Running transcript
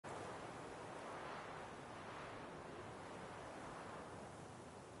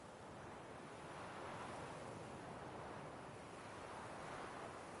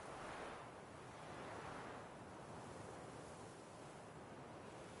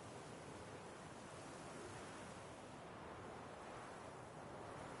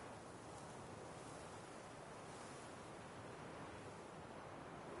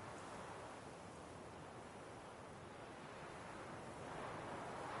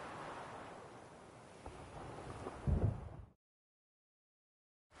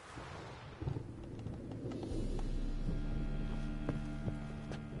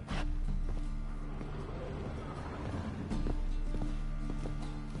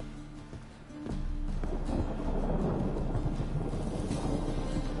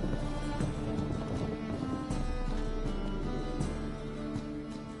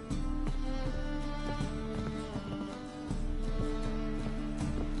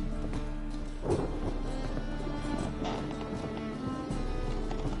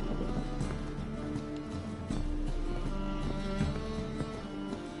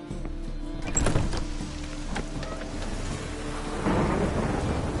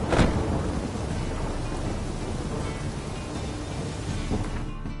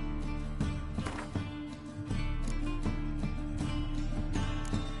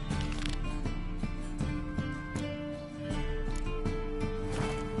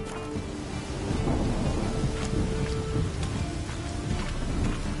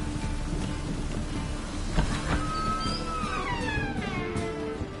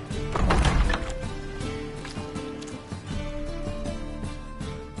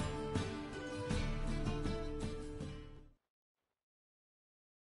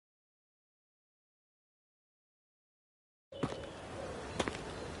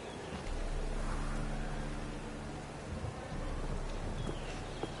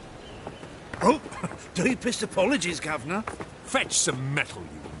Oh, deepest apologies, Governor. Fetch some metal,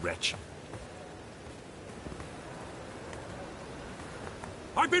 you wretch.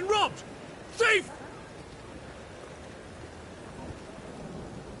 I've been robbed! Thief!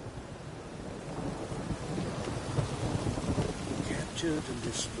 Captured and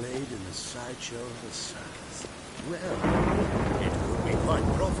displayed in the sideshow of the circus. Well, it could be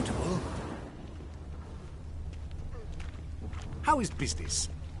quite profitable. How is business?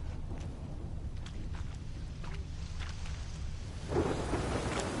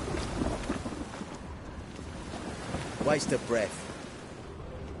 Waste of breath.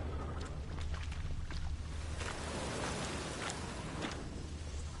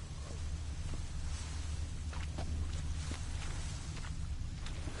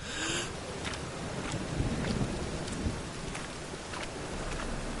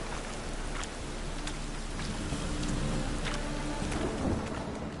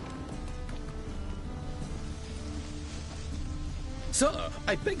 Sir,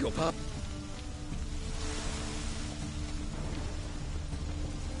 I beg your pardon.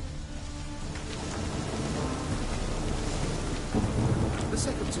 The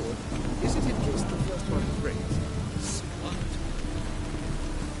second sword, is it in case the first one breaks? Smart.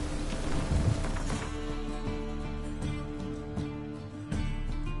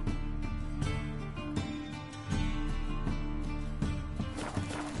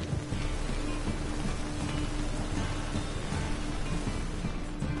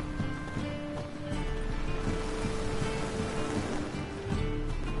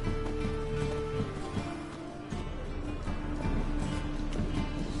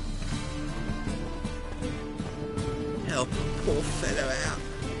 Help a poor fellow out.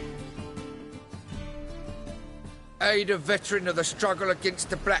 Aid a veteran of the struggle against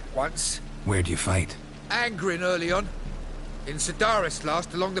the Black once. Where'd you fight? Angrin early on. In Sedaris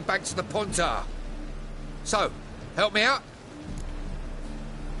last, along the banks of the Pontar. So, help me out?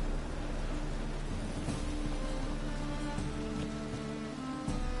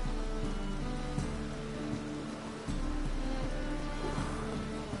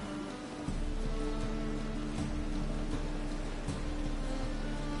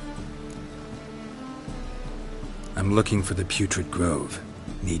 I'm looking for the Putrid Grove.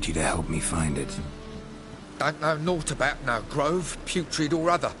 Need you to help me find it. Don't know naught about no grove, putrid or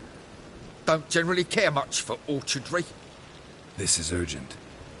other. Don't generally care much for orchardry. This is urgent.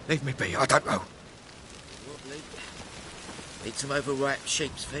 Leave me be, I don't know. What, Luke? Need some overripe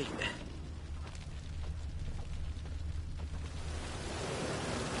sheep's feet.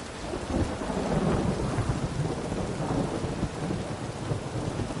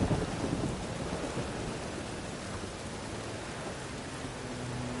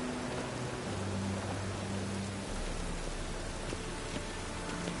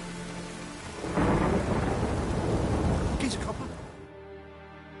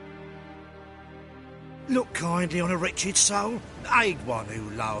 Look kindly on a wretched soul. Aid one who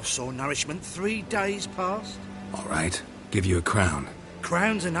last saw nourishment 3 days past. All right. Give you a crown.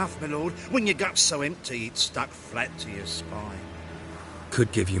 Crown's enough, my lord, when your gut's so empty it's stuck flat to your spine.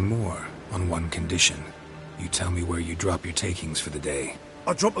 Could give you more, on one condition. You tell me where you drop your takings for the day.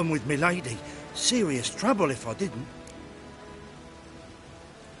 I'd drop 'em with me lady. Serious trouble if I didn't.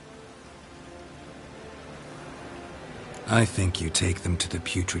 I think you take them to the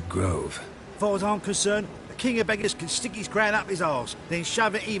Putrid Grove. As far as I'm concerned, the king of beggars can stick his crown up his arse, then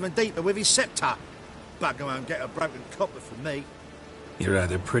shove it even deeper with his sceptre. Bugger won't get a broken copper from me. You're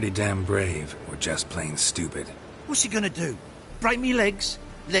either pretty damn brave, or just plain stupid. What's he gonna do? Break me legs?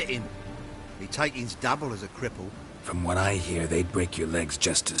 Let him. Me taking's double as a cripple. From what I hear, they'd break your legs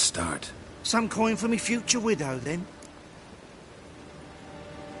just to start. Some coin for me future widow, then.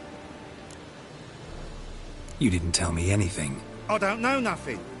 You didn't tell me anything. I don't know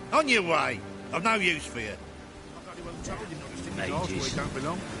nothing. On your way. I've no use for you. Ages. Don't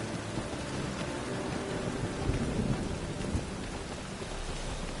belong.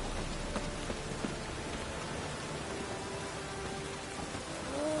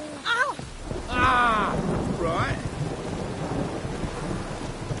 Right.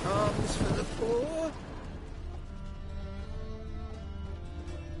 Arms for the poor.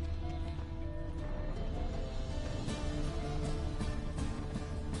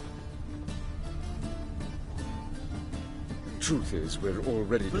 Truth is, we're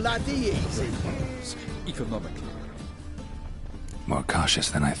already Bloody easy. economically. More cautious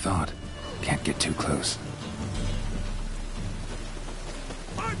than I thought. Can't get too close.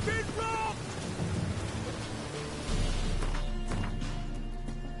 I've been robbed!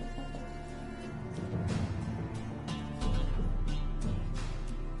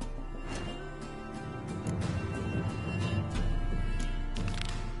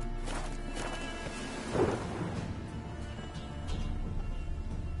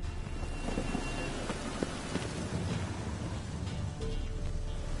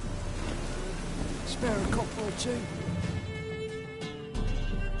 spare a copper or two?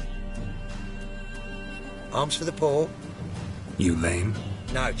 Arms for the poor? You lame?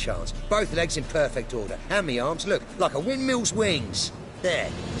 No chance. Both legs in perfect order. And me arms, look, like a windmill's wings. There,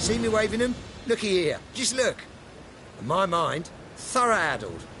 see me waving them? Looky here, just look. And my mind, thorough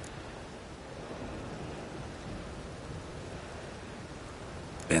addled.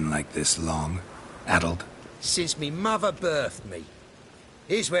 Been like this long? Addled? Since me mother birthed me.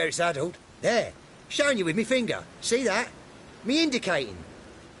 Here's where it's addled. There, showing you with me finger. See that? Me indicating.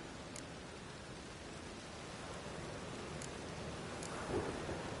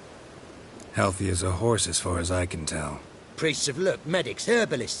 Healthy as a horse as far as I can tell. Priests of look, medics,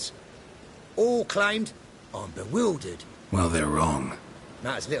 herbalists. All claimed I'm bewildered. Well, they're wrong.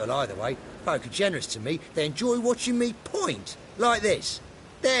 Matters little either way. Folk are generous to me. They enjoy watching me point. Like this.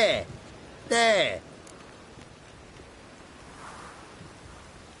 There. There.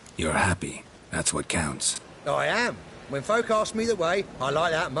 You're happy. That's what counts. I am. When folk ask me the way, I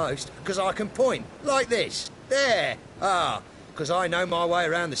like that most, because I can point. Like this. There. Ah. Because I know my way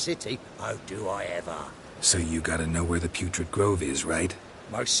around the city. Oh, do I ever. So you gotta know where the Putrid Grove is, right?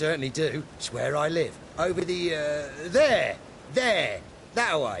 Most certainly do. It's where I live. Over the, there. There.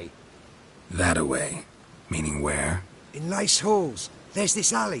 That way. That away. Meaning where? In Lace Halls. There's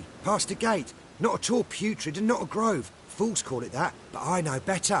this alley, past the gate. Not at all putrid and not a grove. Fools call it that, but I know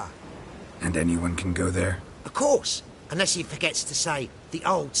better. And anyone can go there? Of course. Unless he forgets to say, the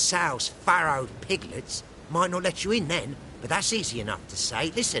old sow's farrowed piglets. Might not let you in then, but that's easy enough to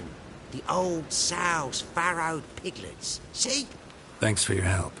say. Listen, the old sow's farrowed piglets. See? Thanks for your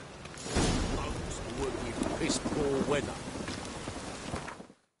help. Piss poor weather.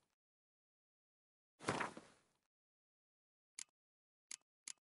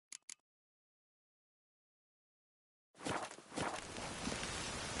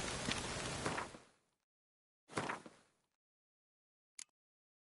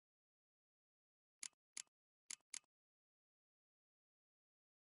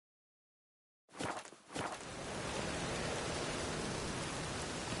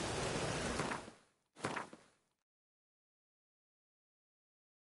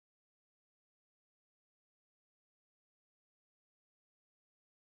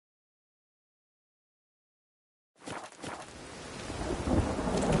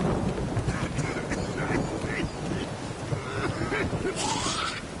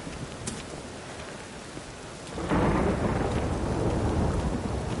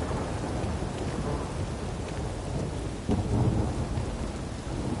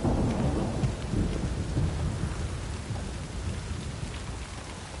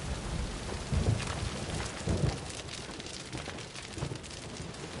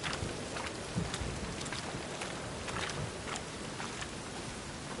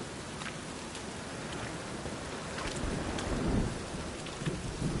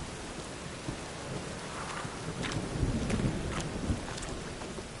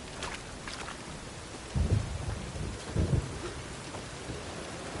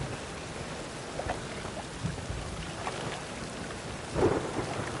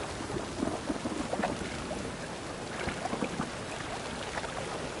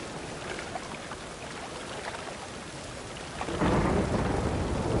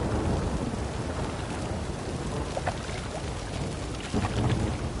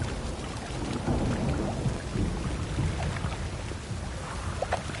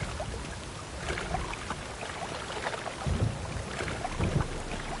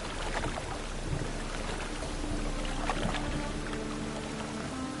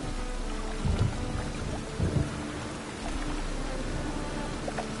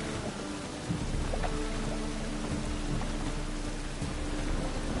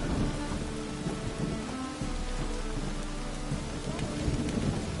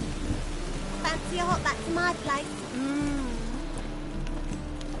 Fancy a hot back to my place?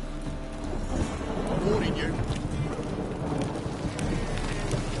 Warning you.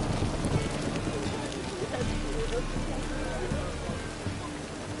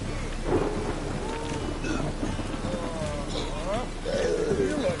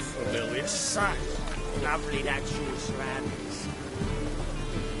 You look familiar. Such lovely natural surroundings.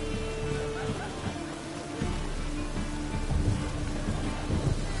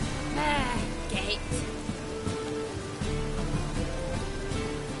 Gate.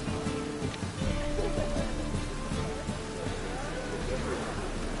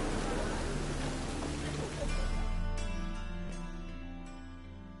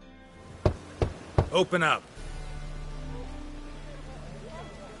 Open up.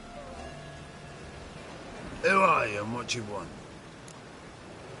 Who are you and what you want?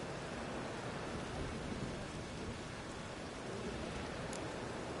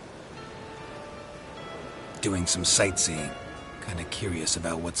 Doing some sightseeing. Kinda curious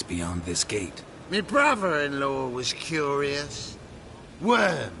about what's beyond this gate. My brother-in-law was curious.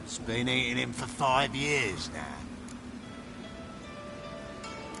 Worms been eating him for 5 years now.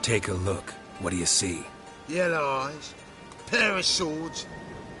 Take a look. What do you see? Yellow eyes, pair of swords,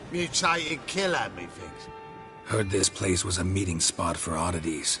 mutated killer, methinks. Heard this place was a meeting spot for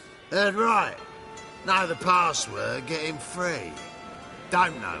oddities. Heard right. Know the password, get him free.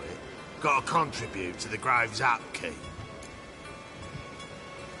 Don't know it, gotta contribute to the Grove's upkeep.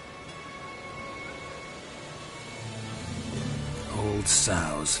 Old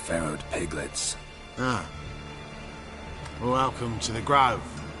sows, farrowed piglets. Ah. Welcome to the Grove,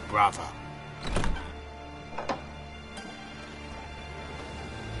 brother.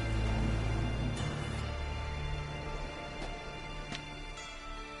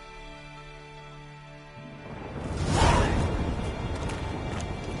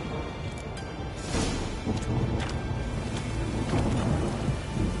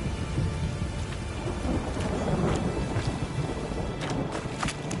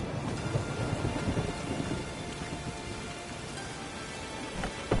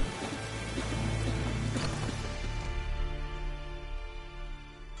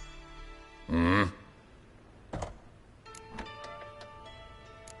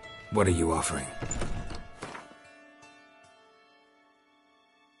 What are you offering?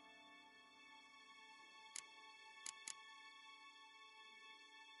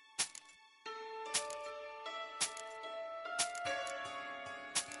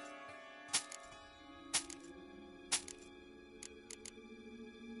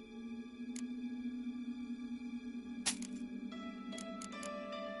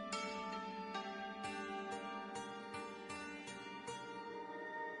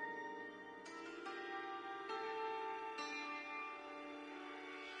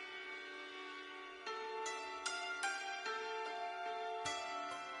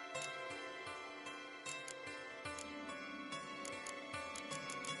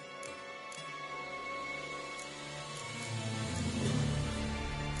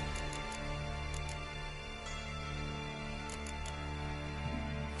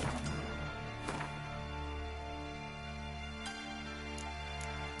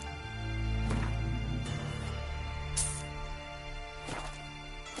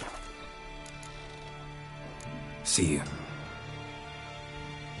 See you.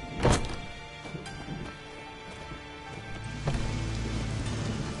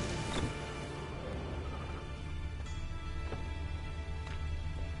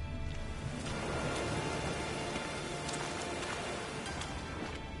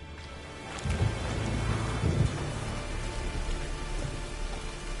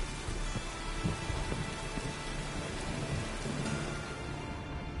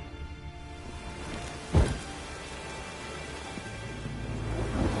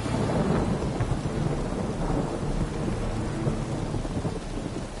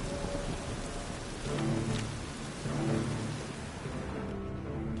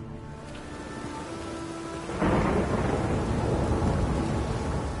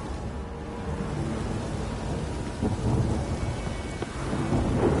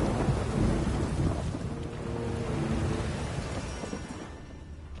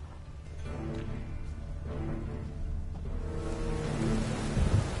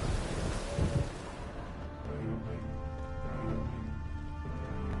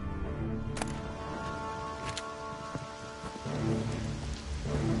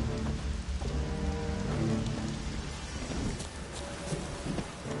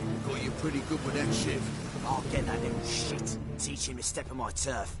 Pretty good with that shift. I'll get that little shit. Teach him to step on my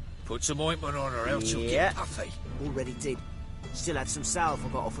turf. Put some ointment on her, else she'll get puffy. Already did. Still had some salve I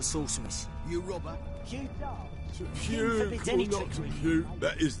got off a sorceress. You robber. Cute dog. Pure, Forbids any not trickery. cute.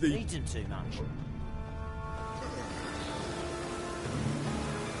 That is the... Needs him too much.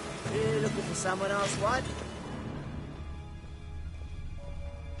 You looking for someone else, what?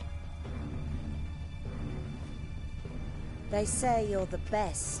 They say you're the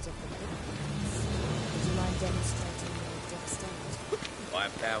best of the piglets. Would you mind demonstrating your dexterity?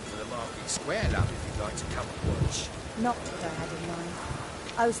 £5 for the market square, love, if you'd like to come and watch. Not what I had in mind.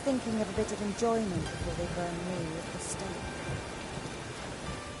 I was thinking of a bit of enjoyment before they burn me at the stake.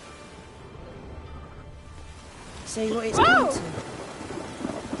 See what it's come to?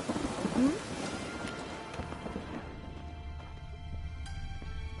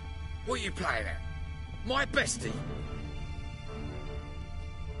 What are you playing at? My bestie?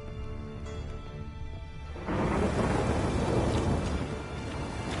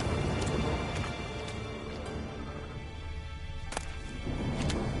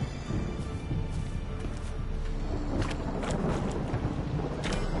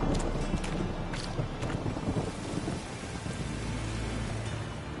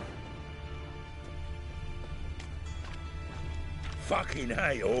 Fucking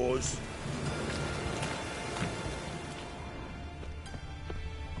hey, Oz.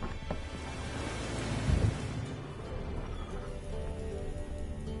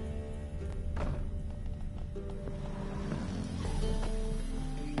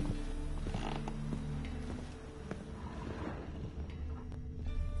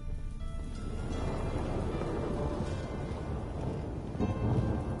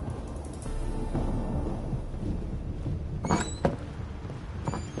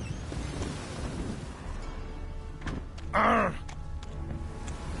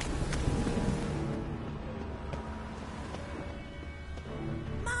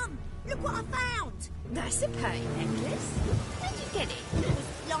 Mum, look what I found. That's a pearl necklace. Where'd you get it? It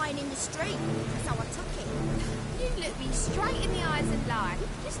was lying in the street, so I took it. You look me straight in the eyes and lie,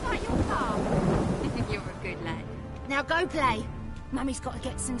 just like your pa. You're a good lad. Now go play. Mummy's got to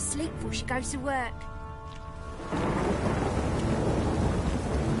get some sleep before she goes to work.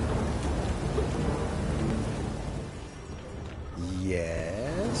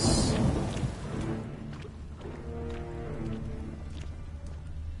 Yes?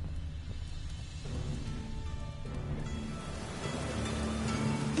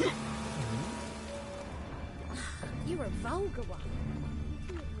 You're a vulgar one.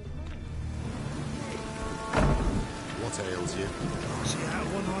 What ails you? See how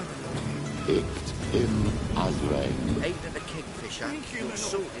one eye. Icht im Azrain. Even at the Kingfisher, you're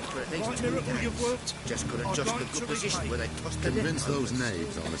sorted for at least Right, 2 Miracle, you've days. worked. Just got to I'd adjust like the to good position repay. where they toss the Convince lint those over.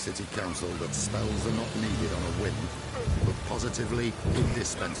 knaves on the city council that spells are not needed on a whim, but positively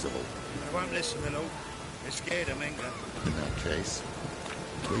indispensable. They won't listen, my lord. They're scared of Menga. In that case,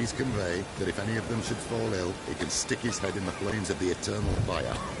 please convey that if any of them should fall ill, he can stick his head in the flames of the eternal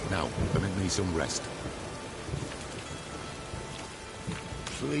fire. Now, permit me some rest.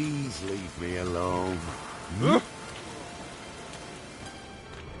 Please leave me alone.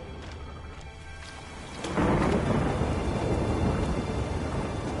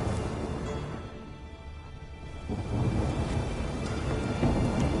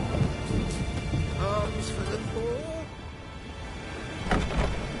 Arms for the poor.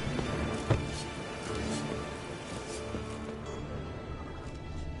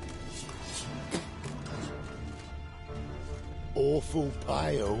 Awful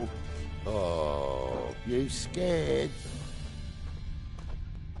pale. Oh, you scared?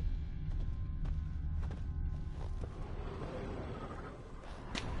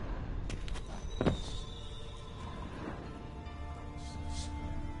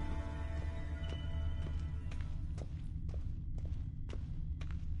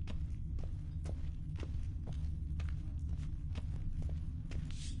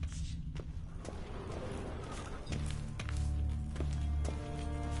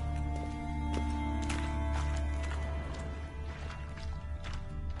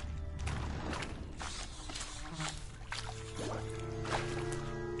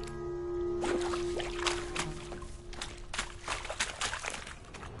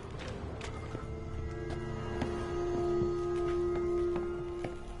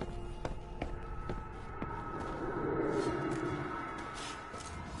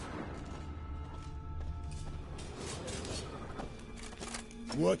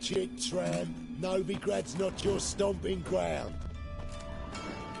 Watch it, tramp. Novigrad's not your stomping ground.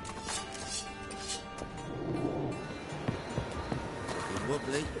 Looking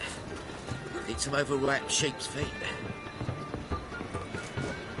wobbly. Need some overripe sheep's feet.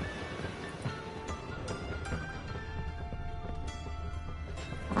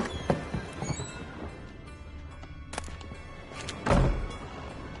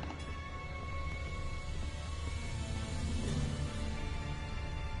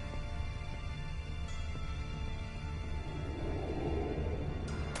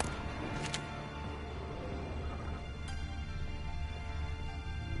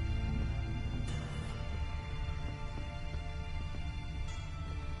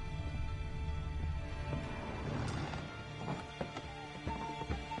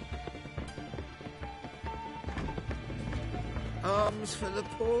 Arms for the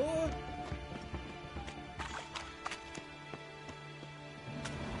poor.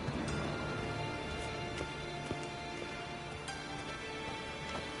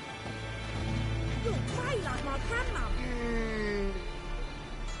 You're grey like my grandma.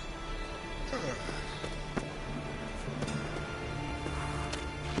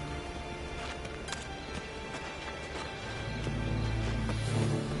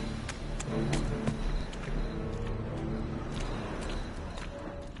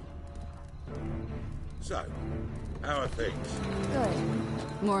 So, how are things?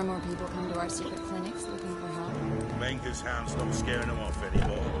 Good. More and more people come to our secret clinics looking for help. Menger's hound's not scaring them off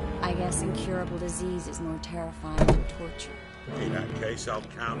anymore. I guess incurable disease is more terrifying than torture. In that case, I'll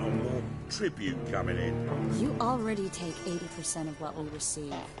count on more tribute coming in. You already take 80% of what we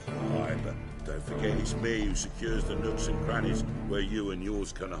receive. Aye, but don't forget it's me who secures the nooks and crannies where you and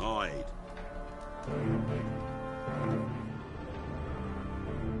yours can hide.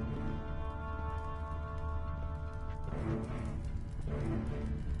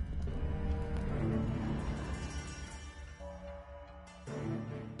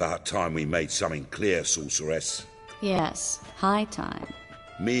 About time we made something clear, sorceress. Yes, high time.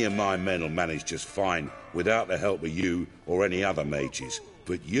 Me and my men will manage just fine without the help of you or any other mages.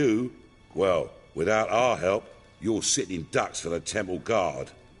 But you, well, without our help, you're sitting ducks for the temple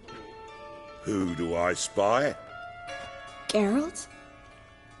guard. Who do I spy? Geralt?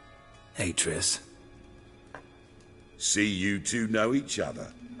 Hey, Triss. See you two know each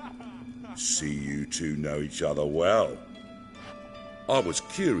other. See you two know each other well. I was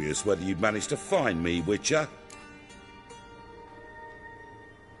curious whether you'd managed to find me, Witcher.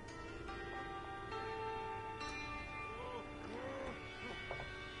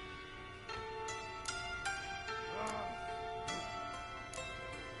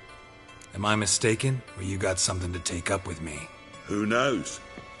 Am I mistaken, or you got something to take up with me? Who knows?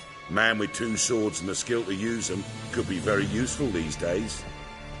 Man with two swords and the skill to use them could be very useful these days.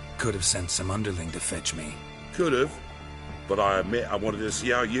 Could have sent some underling to fetch me. Could have, but I admit I wanted to see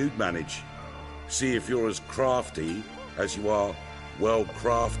how you'd manage. See if you're as crafty as you are well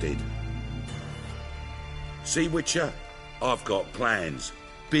crafted. See, Witcher, I've got plans.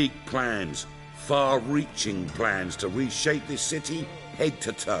 Big plans. Far-reaching plans to reshape this city head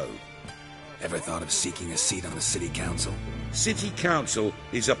to toe. Ever thought of seeking a seat on the city council? City council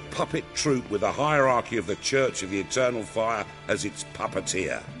is a puppet troupe with a hierarchy of the Church of the Eternal Fire as its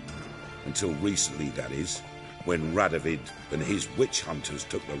puppeteer. Until recently, that is, when Radovid and his witch hunters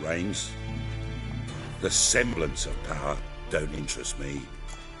took the reins. The semblance of power don't interest me.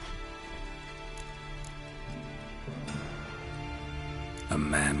 A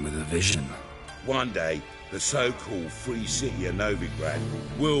man with a vision. One day, the so-called free city of Novigrad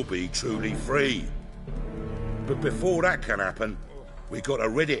will be truly free. But before that can happen, we got to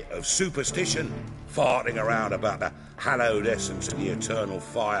rid it of superstition, farting around about the hallowed essence of the eternal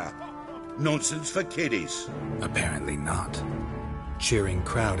fire. Nonsense for kiddies. Apparently not. Cheering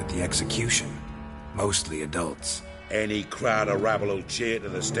crowd at the execution. Mostly adults. Any crowd or rabble will cheer to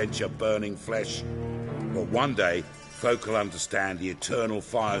the stench of burning flesh. But one day, folk will understand the eternal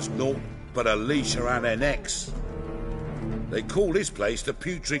fire's naught but a leash around their necks. They call this place the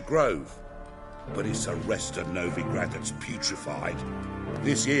Putrid Grove, but it's the rest of Novigrad that's putrefied.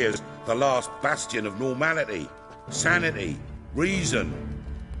 This here's the last bastion of normality, sanity, reason.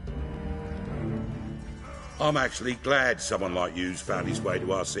 I'm actually glad someone like you's found his way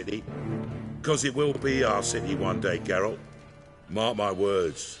to our city, because it will be our city one day, Geralt. Mark my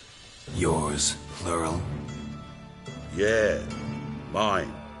words. Yours, plural? Yeah,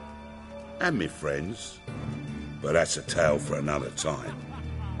 mine. And me friends. But that's a tale for another time.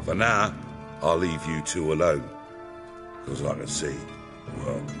 For now, I'll leave you two alone. Because I can see,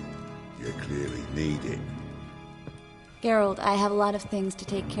 well, you clearly need it. Geralt, I have a lot of things to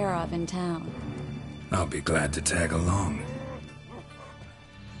take care of in town. I'll be glad to tag along.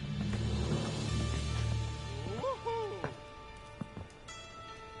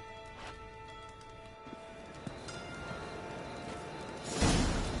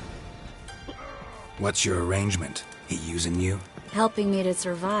 What's your arrangement? He using you? Helping me to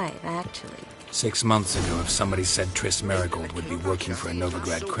survive, actually. 6 months ago, if somebody said Triss Merigold would be working for a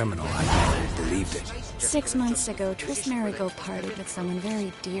Novigrad criminal, I never would have believed it. 6 months ago, Triss Merigold parted with someone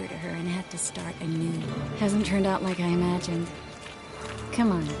very dear to her and had to start anew. Hasn't turned out like I imagined.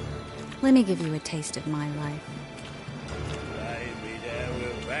 Come on, let me give you a taste of my life. Lay me there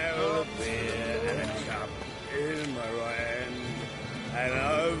with a barrel of beer and a cup in my right hand, and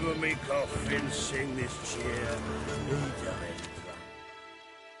over me coffin sing this cheer.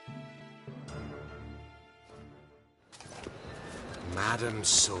 Madam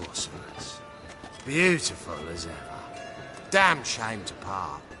Sorceress. Beautiful as ever. Damn shame to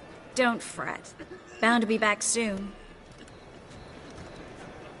part. Don't fret. Bound to be back soon.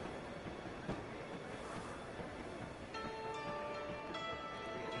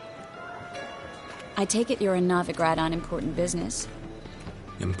 I take it you're in Novigrad on important business.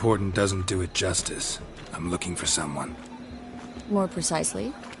 Important doesn't do it justice. I'm looking for someone. More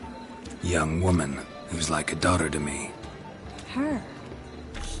precisely? Young woman who's like a daughter to me. Her?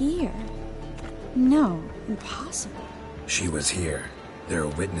 Here? No, impossible. She was here. There are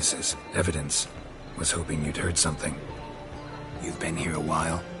witnesses, evidence. Was hoping you'd heard something. You've been here a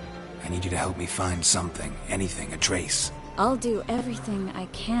while. I need you to help me find something, anything, a trace. I'll do everything I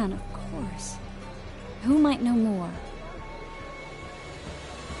can, of course. Who might know more?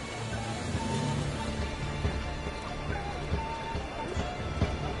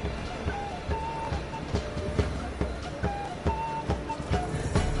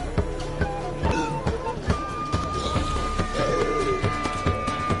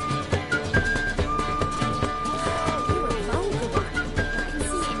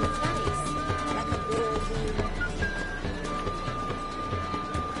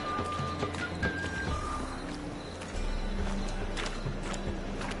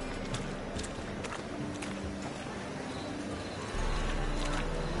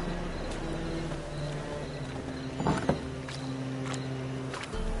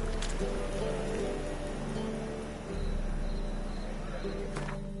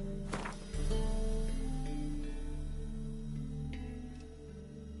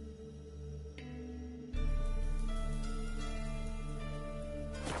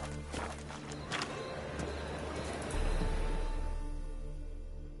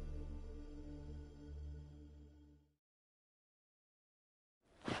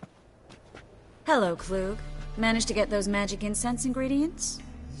 Hello, Klug. Managed to get those magic incense ingredients?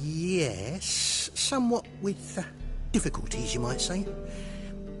 Yes, somewhat with difficulties, you might say.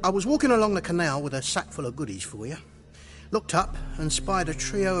 I was walking along the canal with a sack full of goodies for you. Looked up and spied a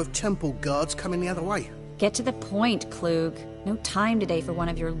trio of temple guards coming the other way. Get to the point, Klug. No time today for one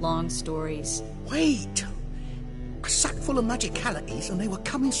of your long stories. Wait! A sack full of magicalities and they were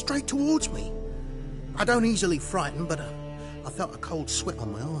coming straight towards me. I don't easily frighten, but I felt a cold sweat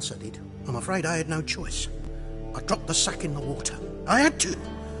on my arse, I did. I'm afraid I had no choice. I dropped the sack in the water. I had to.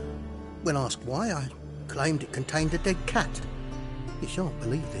 When asked why, I claimed it contained a dead cat. You shan't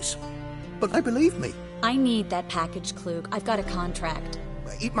believe this, but they believed me. I need that package, Klug. I've got a contract.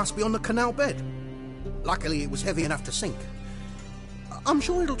 It must be on the canal bed. Luckily, it was heavy enough to sink. I'm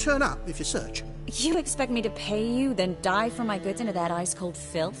sure it'll turn up if you search. You expect me to pay you, then dive for my goods into that ice-cold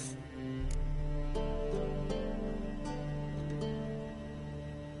filth?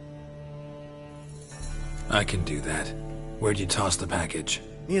 I can do that. Where'd you toss the package?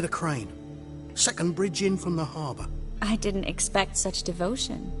 Near the crane. Second bridge in from the harbour. I didn't expect such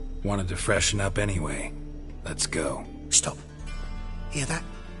devotion. Wanted to freshen up anyway. Let's go. Stop. Hear that?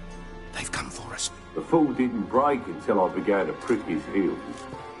 They've come for us. The fall didn't break until I began to prick his heels.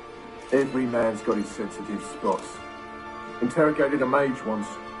 Every man's got his sensitive spots. Interrogated a mage once.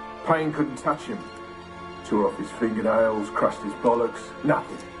 Pain couldn't touch him. Tore off his fingernails, crushed his bollocks.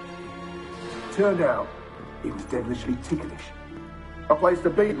 Nothing. Turned out, he was devilishly ticklish. I placed a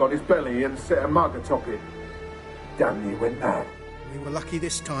beetle on his belly and set a mug atop it. Damn near went mad. We were lucky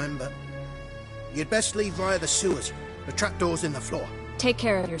this time, but you'd best leave via the sewers. The trapdoor's in the floor. Take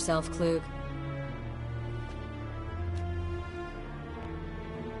care of yourself, Klug.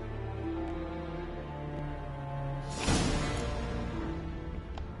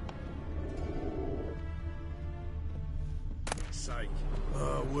 Sake.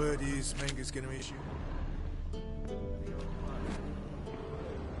 Word is Menger's gonna issue.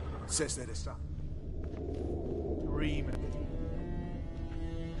 Says they're the stuff. Dream.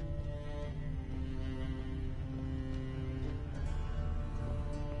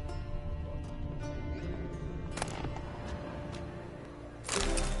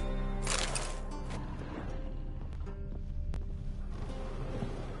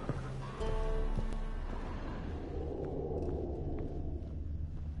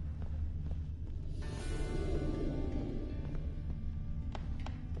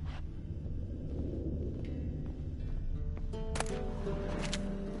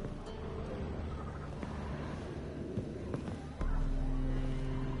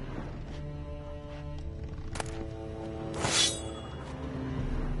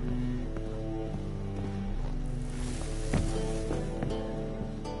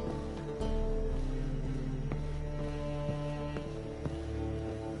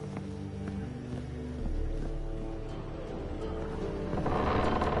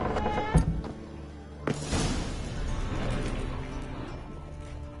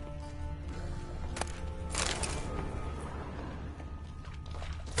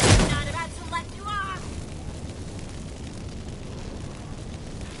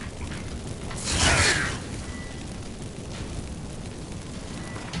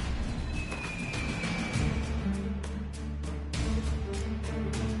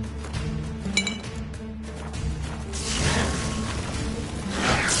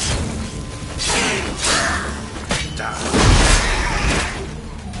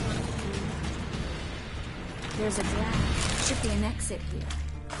 There's a draft. Should be an exit here.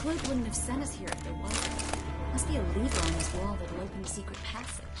 Clute wouldn't have sent us here if there wasn't. Must be a lever on this wall that'll open a secret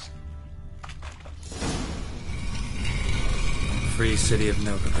passage. Free City of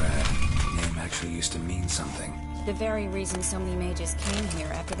Novigrad. Name actually used to mean something. The very reason so many mages came here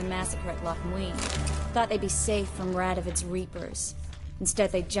after the massacre at Loch Muin. Thought they'd be safe from Radovid's reapers.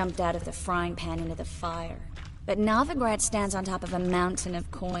 Instead, they jumped out of the frying pan into the fire. But Novigrad stands on top of a mountain of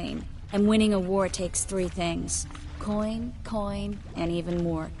coin. And winning a war takes three things. Coin, coin, and even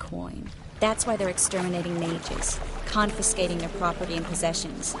more coin. That's why they're exterminating mages, confiscating their property and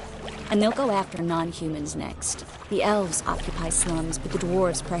possessions. And they'll go after non-humans next. The elves occupy slums, but the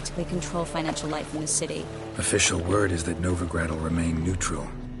dwarves practically control financial life in the city. Official word is that Novigrad will remain neutral.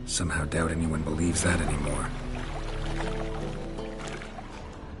 Somehow doubt anyone believes that anymore.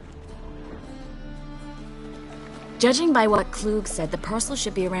 Judging by what Klug said, the parcel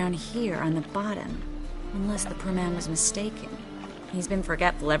should be around here on the bottom. Unless the poor man was mistaken. He's been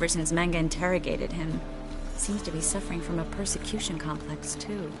forgetful ever since Manga interrogated him. Seems to be suffering from a persecution complex,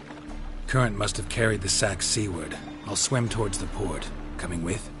 too. Current must have carried the sack seaward. I'll swim towards the port. Coming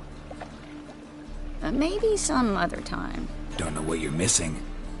with? Maybe some other time. Don't know what you're missing.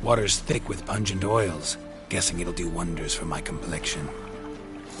 Water's thick with pungent oils. Guessing it'll do wonders for my complexion.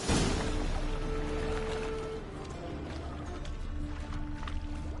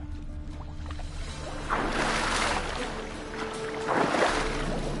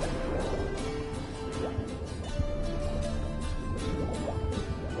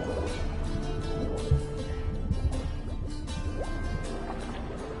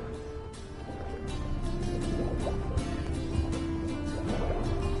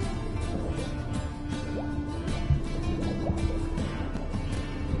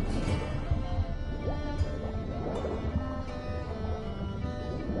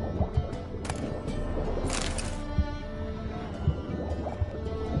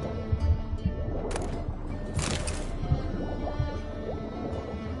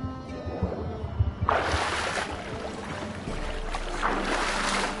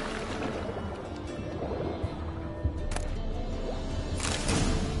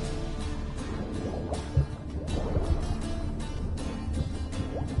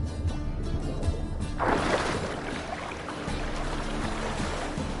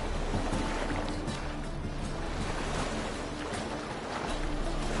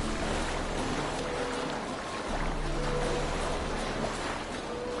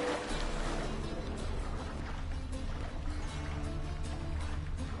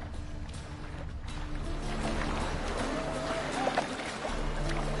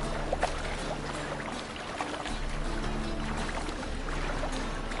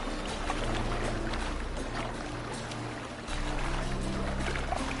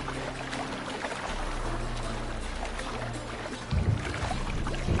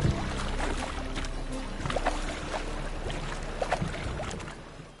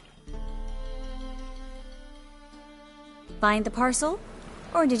 Find the parcel?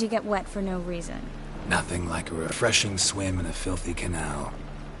 Or did you get wet for no reason? Nothing like a refreshing swim in a filthy canal.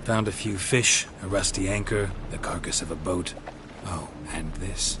 Found a few fish, a rusty anchor, the carcass of a boat. Oh, and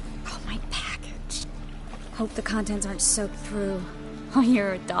this. Oh, my package. Hope the contents aren't soaked through. Oh,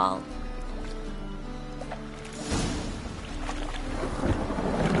 you're a doll.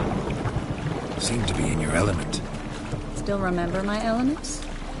 Seem to be in your element. Still remember my elements?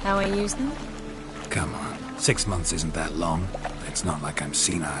 How I use them? Come on. 6 months isn't that long. It's not like I'm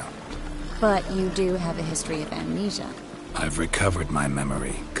senile. But you do have a history of amnesia. I've recovered my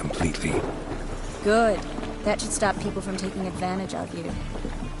memory completely. Good. That should stop people from taking advantage of you.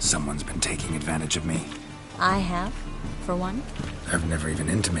 Someone's been taking advantage of me. I have, for one. I've never even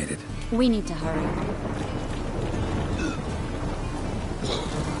intimated. We need to hurry.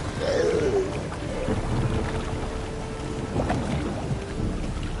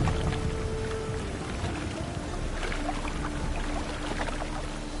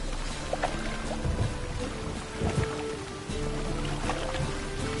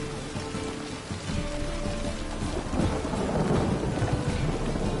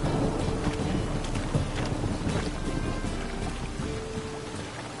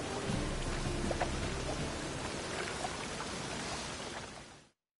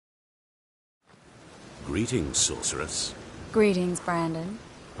 Greetings, sorceress. Greetings, Brandon.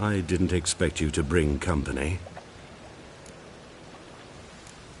 I didn't expect you to bring company.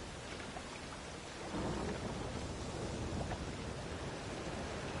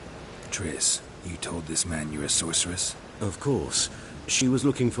 Triss, you told this man you're a sorceress? Of course. She was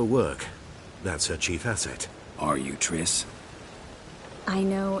looking for work. That's her chief asset. Are you, Triss? I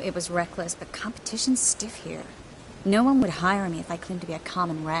know it was reckless, but competition's stiff here. No one would hire me if I claimed to be a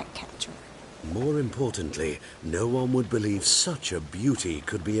common rat catcher. More importantly, no one would believe such a beauty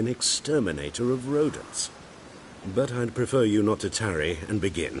could be an exterminator of rodents. But I'd prefer you not to tarry and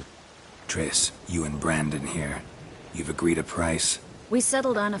begin. Triss, you and Brandon here. You've agreed a price? We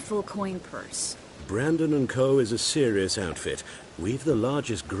settled on a full coin purse. Brandon & Co. is a serious outfit. We've the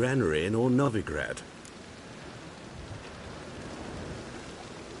largest granary in all Novigrad.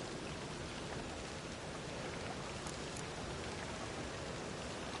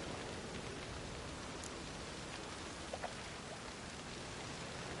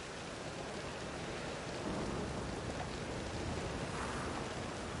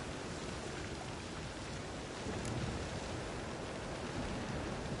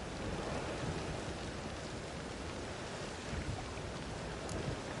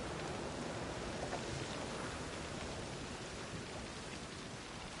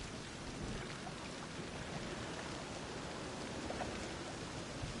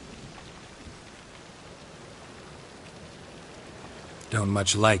 Don't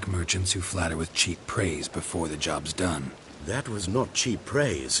much like merchants who flatter with cheap praise before the job's done. That was not cheap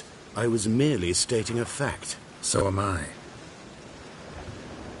praise. I was merely stating a fact. So am I.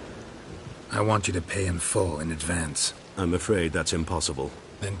 I want you to pay in full in advance. I'm afraid that's impossible.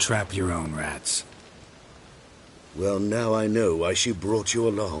 Then trap your own rats. Well, now I know why she brought you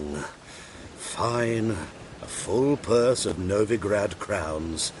along. Fine. A full purse of Novigrad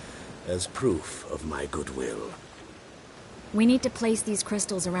crowns as proof of my goodwill. We need to place these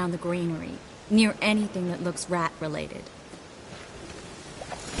crystals around the granary, near anything that looks rat-related.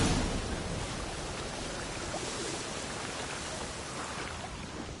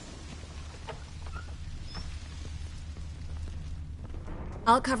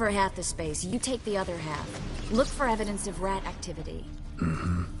 I'll cover half the space, you take the other half. Look for evidence of rat activity.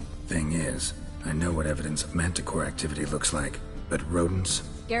 Mm-hmm. Thing is, I know what evidence of manticore activity looks like, but rodents?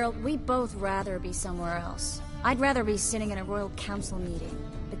 Geralt, we'd both rather be somewhere else. I'd rather be sitting in a royal council meeting,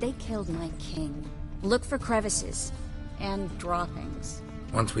 but they killed my king. Look for crevices and droppings.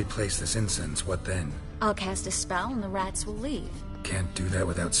 Once we place this incense, what then? I'll cast a spell and the rats will leave. Can't do that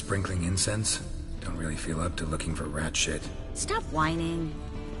without sprinkling incense? Don't really feel up to looking for rat shit. Stop whining.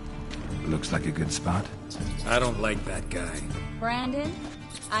 Looks like a good spot. I don't like that guy. Brandon?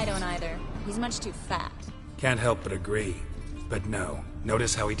 I don't either. He's much too fat. Can't help but agree. But no.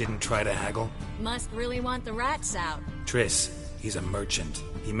 Notice how he didn't try to haggle? Must really want the rats out. Triss, he's a merchant.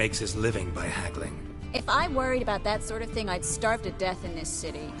 He makes his living by haggling. If I worried about that sort of thing, I'd starve to death in this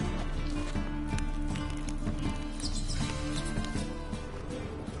city.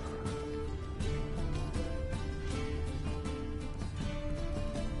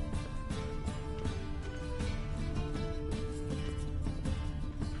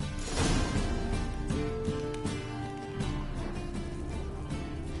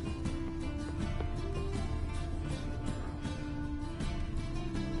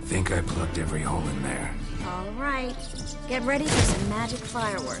 Think I plugged every hole in there. All right. Get ready for some magic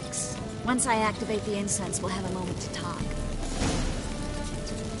fireworks. Once I activate the incense, we'll have a moment to talk.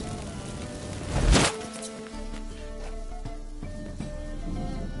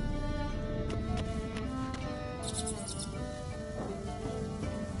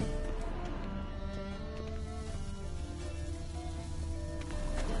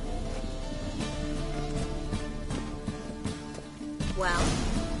 Well?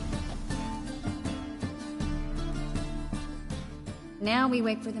 Now we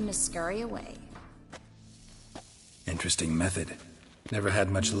wait for them to scurry away. Interesting method. Never had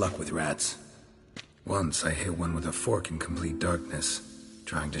much luck with rats. Once I hit one with a fork in complete darkness,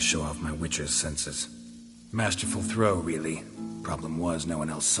 trying to show off my witcher's senses. Masterful throw, really. Problem was, no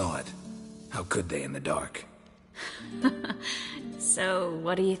one else saw it. How could they in the dark? So,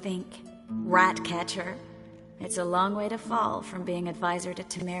 what do you think? Rat catcher? It's a long way to fall from being advisor to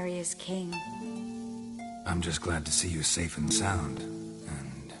Temeria's king. I'm just glad to see you safe and sound.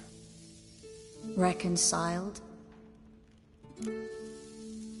 And... reconciled?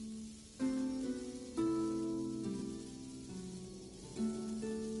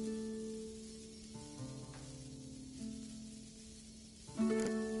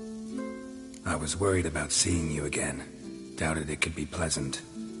 I was worried about seeing you again. Doubted it could be pleasant.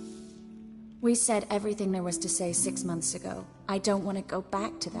 We said everything there was to say 6 months ago. I don't want to go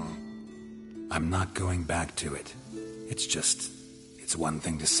back to that. I'm not going back to it. It's one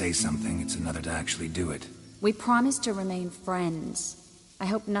thing to say something, it's another to actually do it. We promised to remain friends. I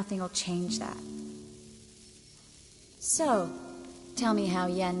hope nothing will change that. So, tell me how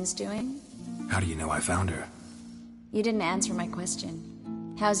Yen's doing? How do you know I found her? You didn't answer my question.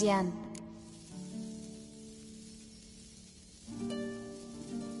 How's Yen?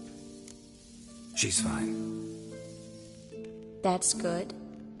 She's fine. That's good.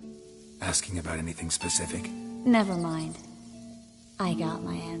 Asking about anything specific? Never mind. I got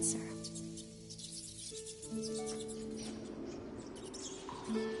my answer.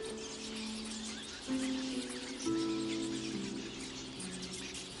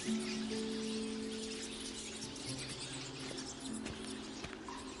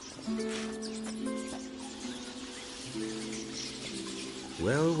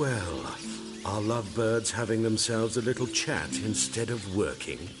 Well, well. Are lovebirds having themselves a little chat instead of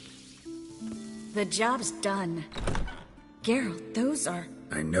working? The job's done. Geralt, those are...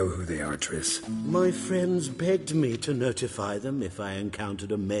 I know who they are, Triss. My friends begged me to notify them if I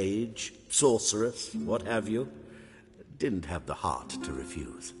encountered a mage, sorceress, what have you. Didn't have the heart to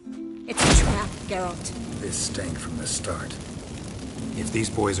refuse. It's a trap, Geralt. This stank from the start. If these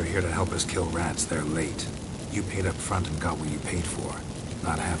boys are here to help us kill rats, they're late. You paid up front and got what you paid for.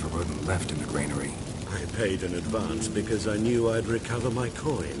 Not half a rodent left in the granary. I paid in advance because I knew I'd recover my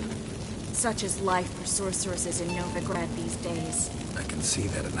coin. Such is life for sorceresses in Novigrad these days. I can see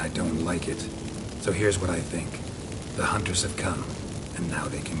that and I don't like it. So here's what I think. The hunters have come, and now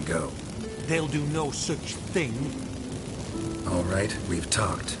they can go. They'll do no such thing. All right, we've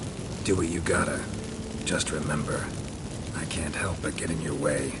talked. Do what you gotta. Just remember, I can't help but get in your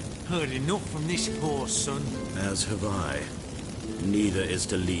way. Heard enough from this poor son. As have I. Neither is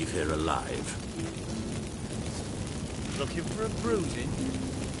to leave here alive. Looking for a bruising?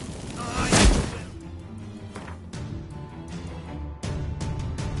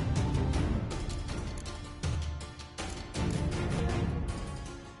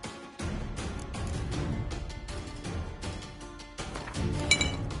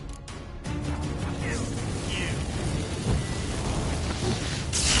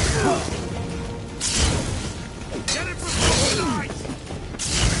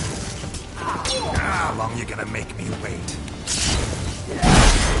 How long you gonna make me wait?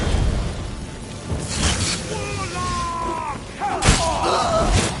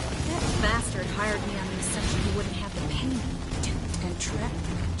 That bastard hired me on the assumption he wouldn't have the pain and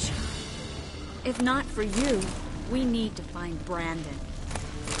trepidation. If not for you, we need to find Brandon.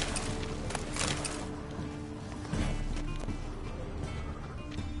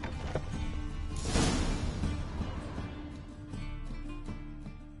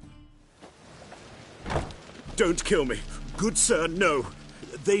 Don't kill me. Good sir, no.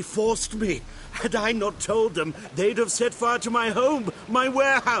 They forced me. Had I not told them, they'd have set fire to my home, my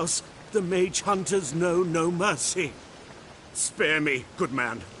warehouse. The mage hunters know no mercy. Spare me, good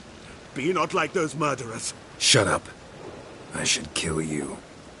man. Be not like those murderers. Shut up. I should kill you.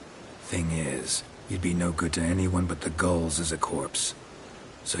 Thing is, you'd be no good to anyone but the gulls as a corpse.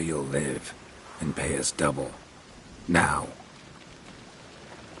 So you'll live and pay us double. Now.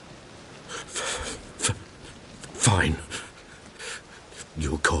 Fine.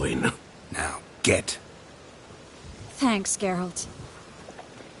 Your coin. Now, get. Thanks, Geralt.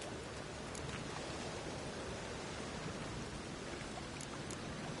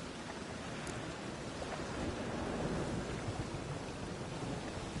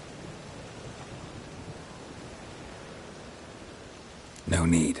 No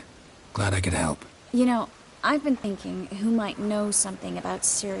need. Glad I could help. You know, I've been thinking who might know something about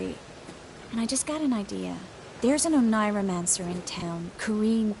Ciri, and I just got an idea. There's an Oneiromancer in town,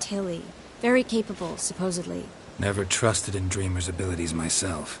 Corrine Tilly. Very capable, supposedly. Never trusted in Dreamer's abilities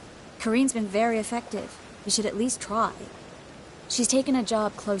myself. Corrine's been very effective. You should at least try. She's taken a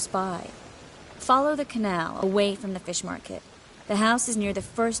job close by. Follow the canal, away from the fish market. The house is near the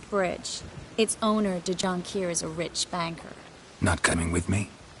first bridge. Its owner, de Jonquier, is a rich banker. Not coming with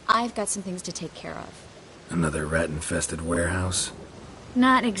me? I've got some things to take care of. Another rat-infested warehouse?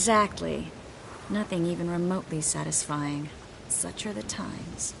 Not exactly. Nothing even remotely satisfying. Such are the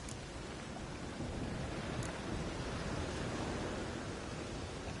times.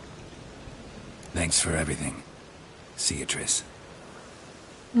 Thanks for everything. See you, Triss.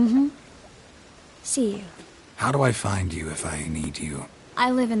 Mm-hmm. See you. How do I find you if I need you?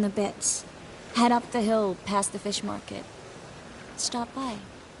 I live in the Bits. Head up the hill past the fish market. Stop by.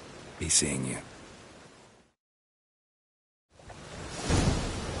 Be seeing you.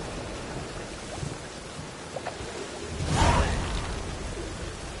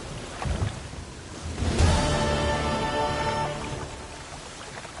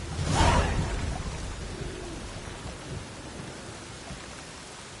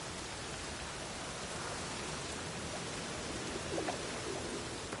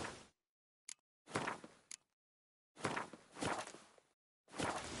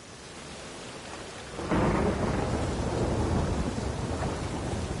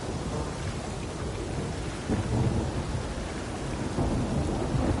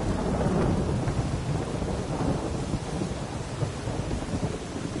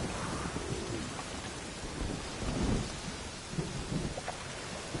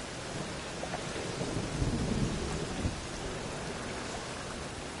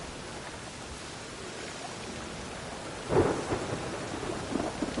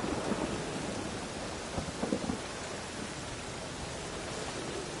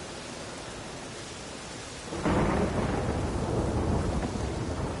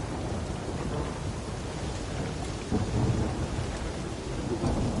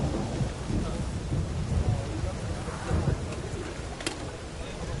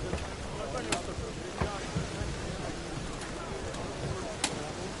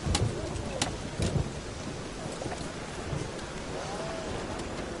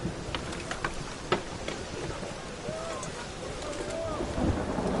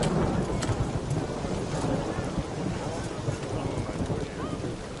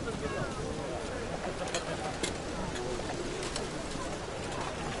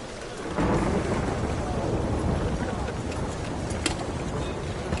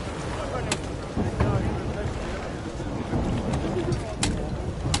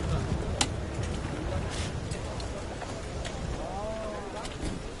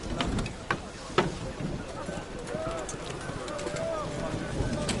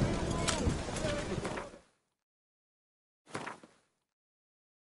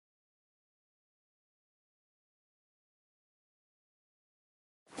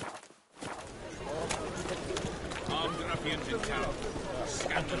 ruffians in town.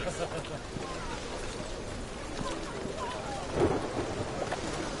 Scandalous.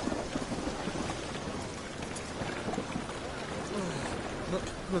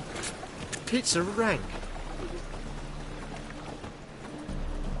 Pits are rank.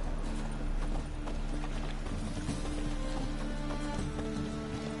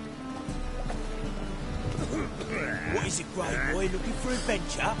 What is it, Grey Boy? Looking for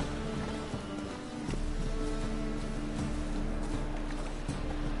adventure?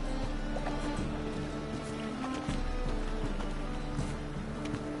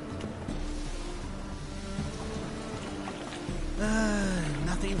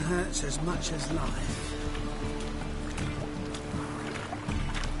 Nothing hurts as much as life.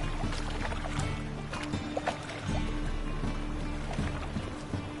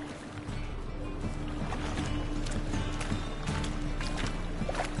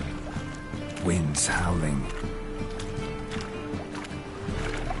 Winds howling.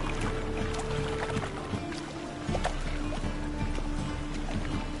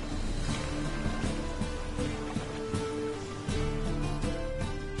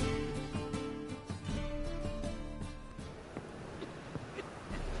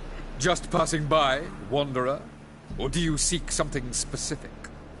 Just passing by, wanderer? Or do you seek something specific?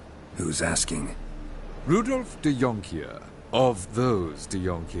 Who's asking? Rudolf de Jonkier. Of those de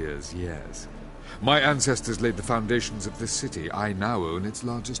Jonkiers, yes. My ancestors laid the foundations of this city. I now own its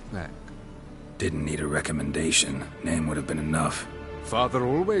largest bank. Didn't need a recommendation. Name would have been enough. Father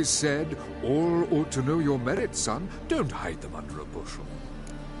always said, all ought to know your merits, son. Don't hide them under a bushel.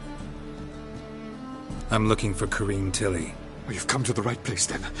 I'm looking for Corrine Tilly. Oh, you've come to the right place,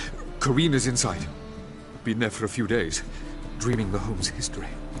 then. Corrine is inside. Been there for a few days, dreaming the home's history.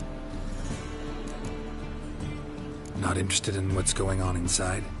 Not interested in what's going on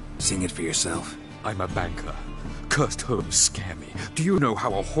inside? Seeing it for yourself? I'm a banker. Cursed homes scare me. Do you know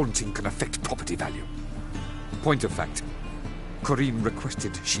how a haunting can affect property value? Point of fact, Corrine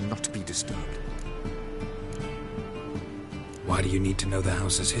requested she not be disturbed. Why do you need to know the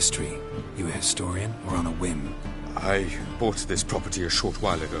house's history? You a historian, or on a whim? I bought this property a short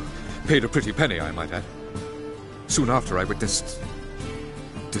while ago. Paid a pretty penny, I might add. Soon after, I witnessed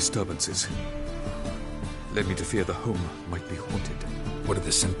disturbances. Led me to fear the home might be haunted. What are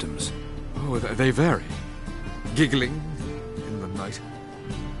the symptoms? Oh, they vary. Giggling in the night.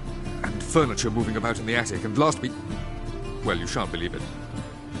 And furniture moving about in the attic. And last week... well, you shan't believe it.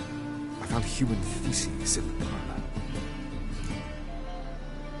 I found human feces in the parlour.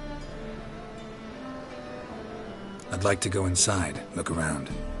 I'd like to go inside, look around.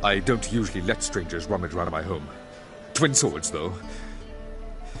 I don't usually let strangers rummage around my home. Twin swords, though.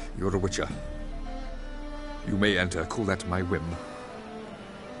 You're a witcher. You may enter, call that my whim.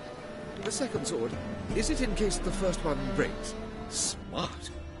 The second sword, is it in case the first one breaks?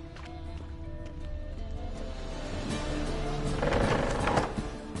 Smart.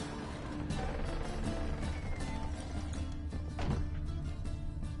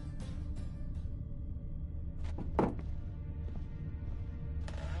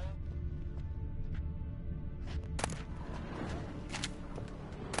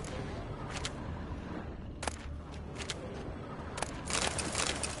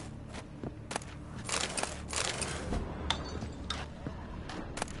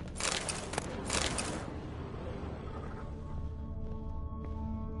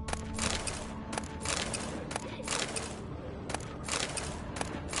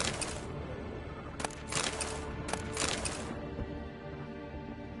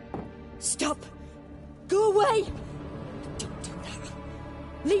 Stop! Go away! Don't do that.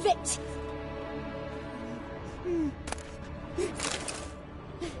 Leave it!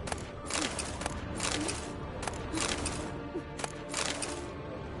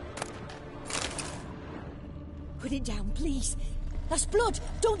 Put it down, please. That's blood.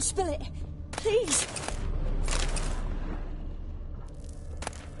 Don't spill it. Please.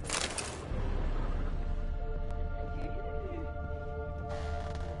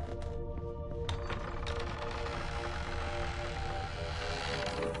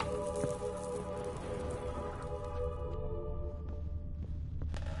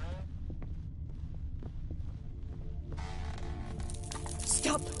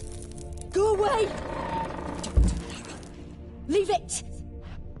 Stop! Go away! Don't do that. Leave it!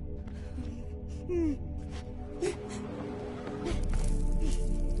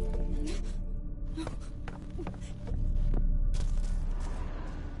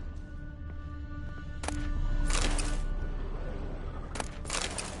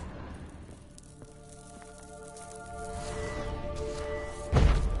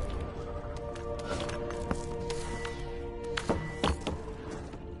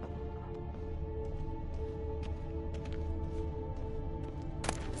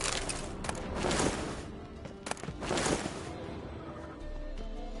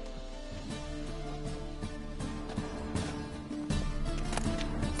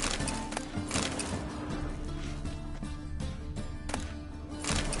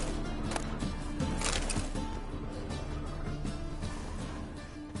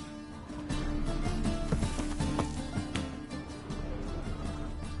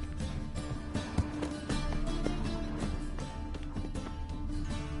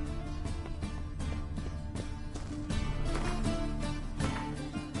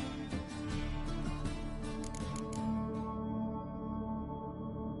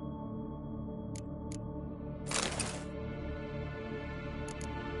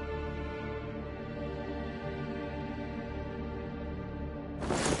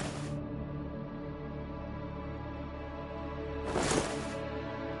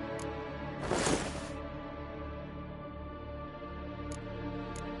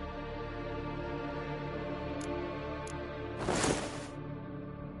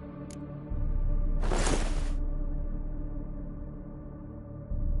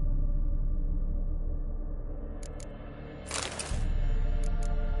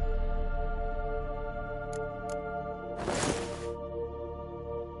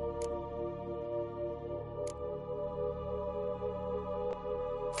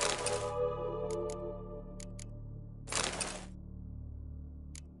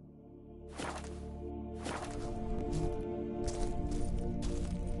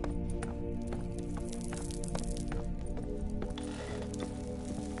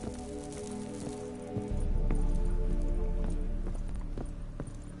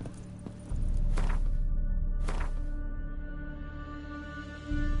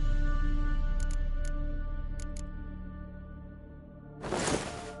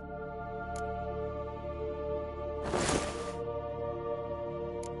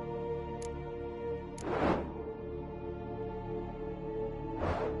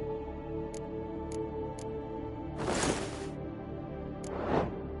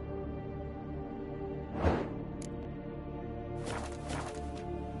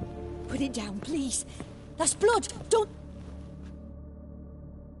 Put it down, please. That's blood. Don't...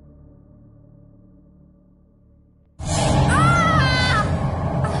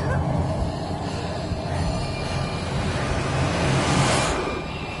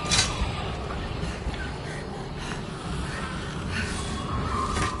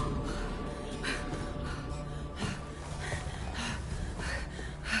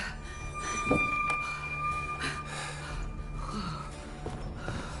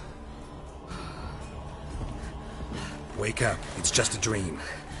 Wake up. It's just a dream.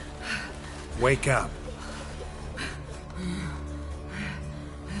 Wake up.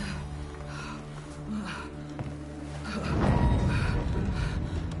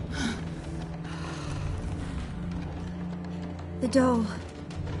 The doll.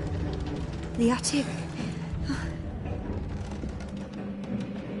 The attic.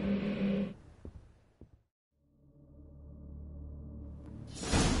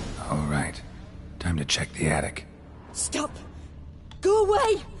 All right. Time to check the attic. Stop! Go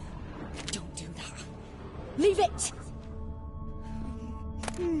away! Don't do that. Leave it!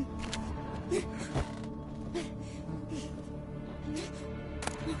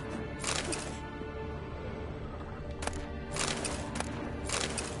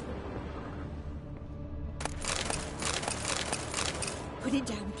 Put it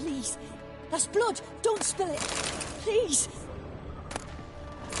down, please. That's blood. Don't spill it. Please.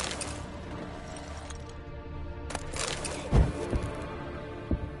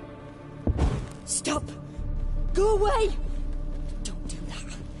 Stop! Go away! Don't do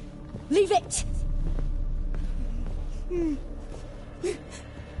that. Leave it!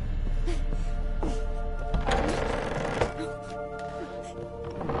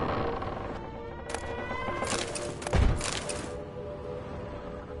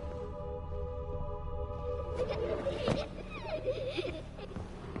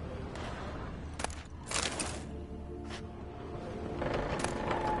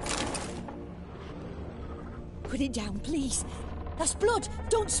 Put it down, please. That's blood.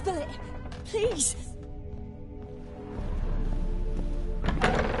 Don't spill it. Please.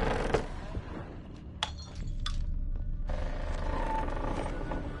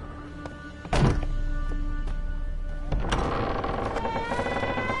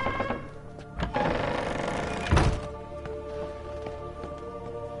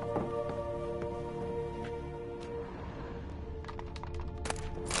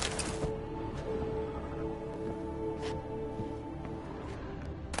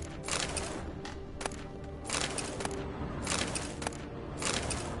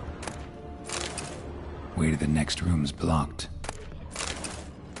 Way to the next room's blocked.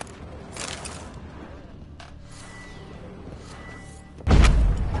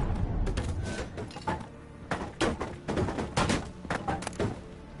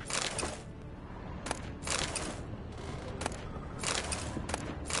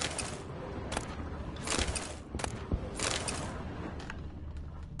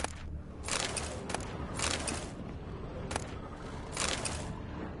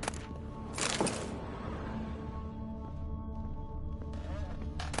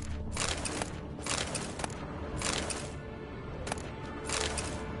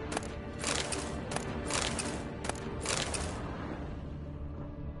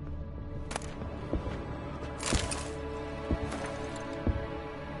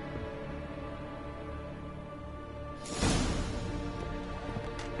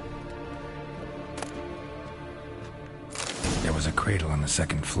 There was a cradle on the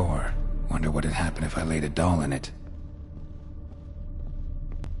second floor. Wonder what would happen if I laid a doll in it.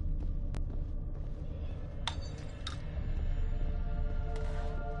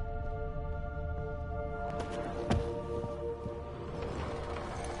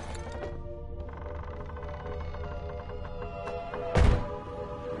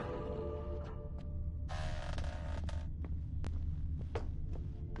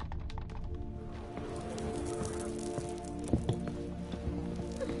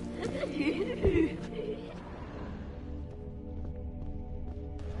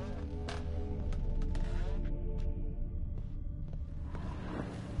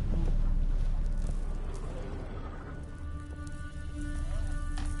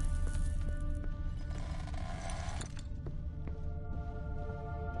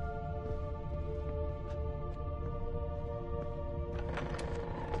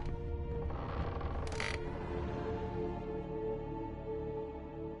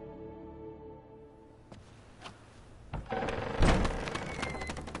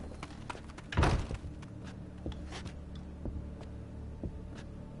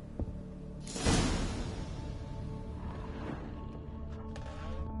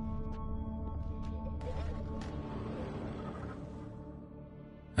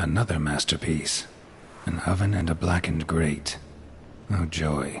 Another masterpiece. An oven and a blackened grate. Oh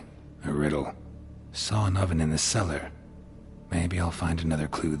joy. A riddle. Saw an oven in the cellar. Maybe I'll find another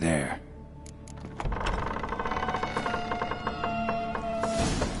clue there.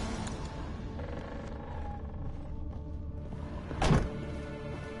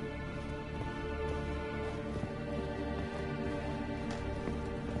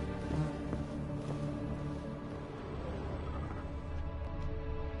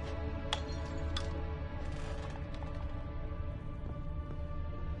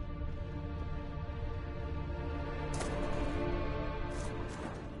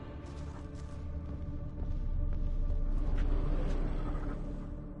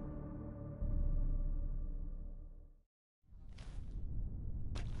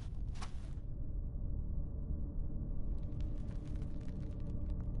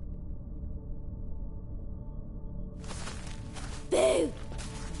 Boo!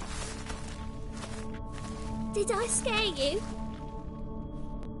 Did I scare you?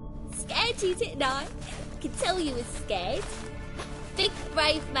 Scared you, didn't I? I can tell you was scared. Big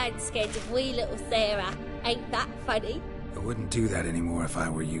brave man scared of wee little Sarah. Ain't that funny? I wouldn't do that anymore if I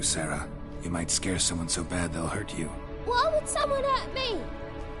were you, Sarah. You might scare someone so bad they'll hurt you. Why would someone hurt me?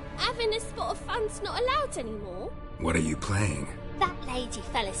 Having a spot of fun's not allowed anymore. What are you playing? That lady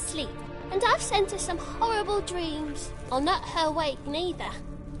fell asleep, and I've sent her some horrible dreams. I'll not her wake neither.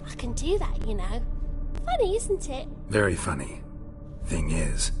 I can do that, you know. Funny, isn't it? Very funny. Thing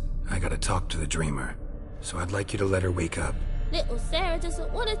is, I gotta talk to the dreamer, so I'd like you to let her wake up. Little Sarah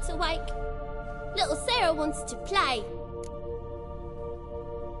doesn't want her to wake. Little Sarah wants to play.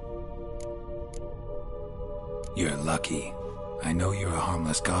 You're lucky. I know you're a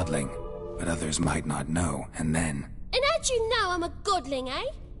harmless godling, but others might not know, and then... And how'd you know I'm a godling, eh?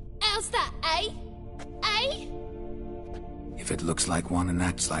 How's that, eh? Eh? If it looks like one and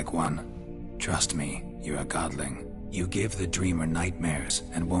acts like one, trust me, you're a godling. You give the dreamer nightmares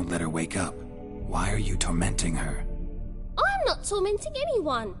and won't let her wake up. Why are you tormenting her? I'm not tormenting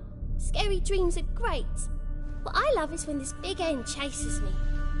anyone. Scary dreams are great. What I love is when this big hen chases me.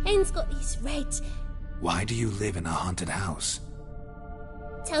 Hen's got these red... Why do you live in a haunted house?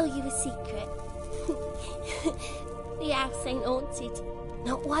 Tell you a secret. The house ain't haunted.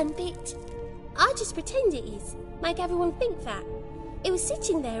 Not one bit. I just pretend it is. Make everyone think that. It was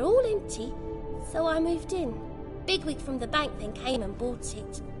sitting there all empty, so I moved in. Bigwig from the bank then came and bought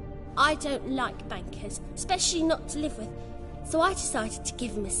it. I don't like bankers, especially not to live with, so I decided to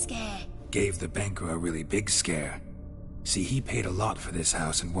give him a scare. Gave the banker a really big scare. See, he paid a lot for this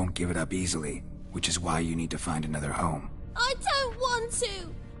house and won't give it up easily, which is why you need to find another home. I don't want to!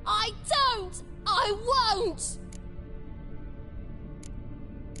 I don't! I won't!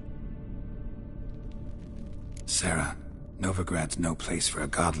 Sarah, Novigrad's no place for a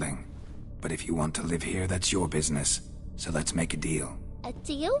godling. But if you want to live here, that's your business. So let's make a deal. A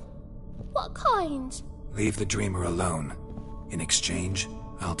deal? What kind? Leave the dreamer alone. In exchange,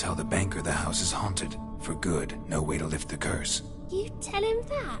 I'll tell the banker the house is haunted. For good, no way to lift the curse. You tell him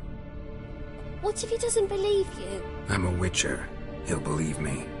that? What if he doesn't believe you? I'm a witcher. He'll believe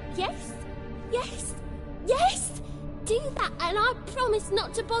me. Yes? Yes? Yes! Do that, and I promise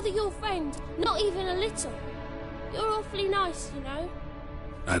not to bother your friend. Not even a little. You're awfully nice, you know.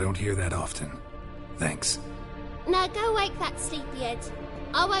 I don't hear that often. Thanks. Now go wake that sleepyhead.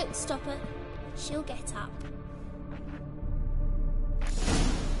 I won't stop her. She'll get up.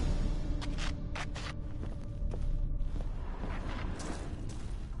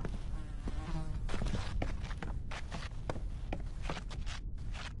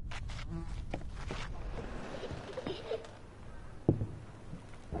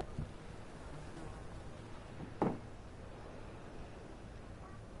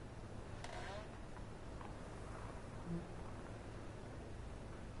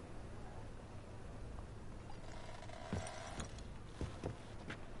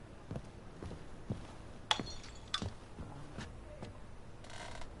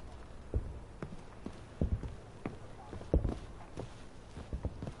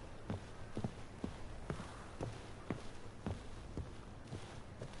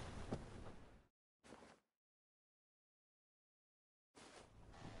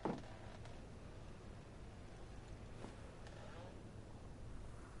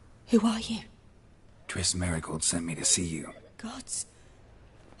 Who are you? Triss Merigold sent me to see you. Gods.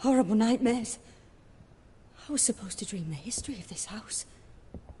 Horrible nightmares. I was supposed to dream the history of this house.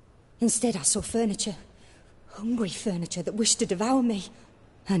 Instead, I saw furniture. Hungry furniture that wished to devour me.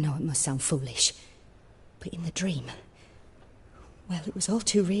 I know it must sound foolish, but in the dream, well, it was all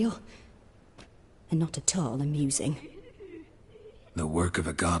too real. And not at all amusing. The work of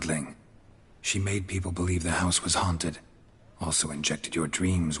a godling. She made people believe the house was haunted. Also injected your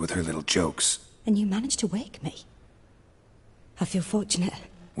dreams with her little jokes. And you managed to wake me. I feel fortunate.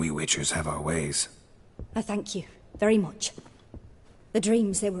 We witchers have our ways. I thank you very much. The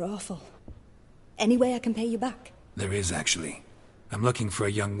dreams, they were awful. Any way I can pay you back? There is, actually. I'm looking for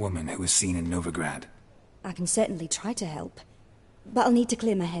a young woman who was seen in Novigrad. I can certainly try to help. But I'll need to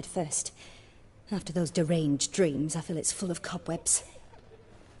clear my head first. After those deranged dreams, I feel it's full of cobwebs.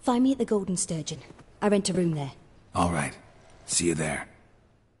 Find me at the Golden Sturgeon. I rent a room there. All right. See you there.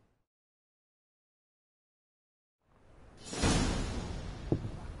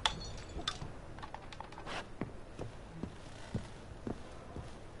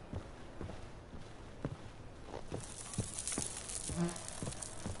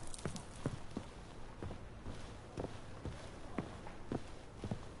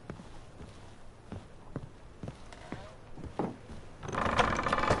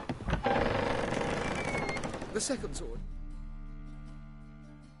 The second sword.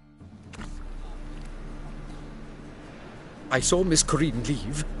 I saw Miss Corinne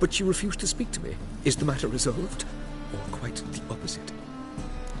leave, but she refused to speak to me. Is the matter resolved? Or quite the opposite?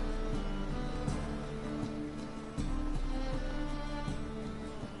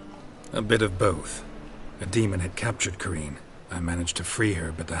 A bit of both. A demon had captured Corinne. I managed to free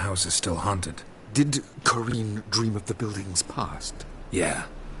her, but the house is still haunted. Did Corinne dream of the building's past? Yeah.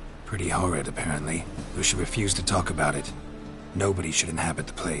 Pretty horrid, apparently, though she refused to talk about it. Nobody should inhabit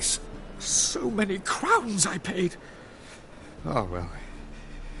the place. So many crowns I paid! Oh, well.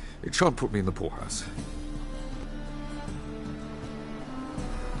 It shan't put me in the poorhouse.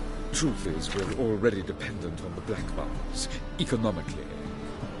 Truth is, we're already dependent on the black markets, economically.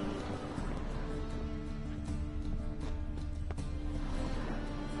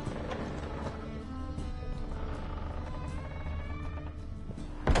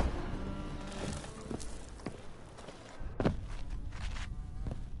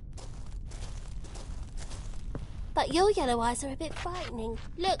 But your yellow eyes are a bit frightening.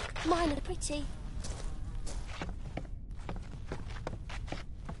 Look, mine are pretty.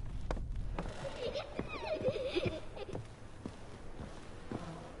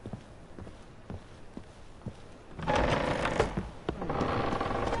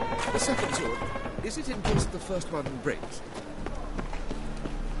 The second sword, is it in case the first one breaks?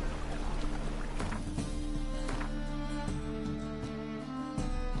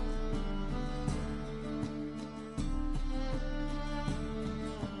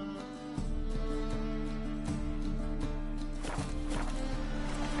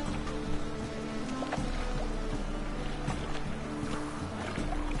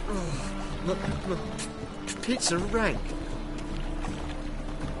 Pits are rank.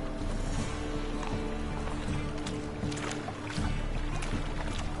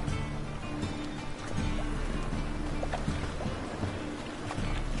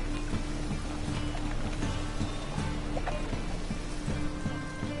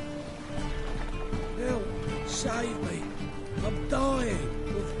 Help! Save me! I'm dying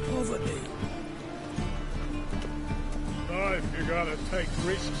of poverty. Life, you gotta take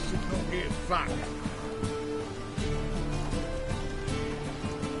risks and not get fucked.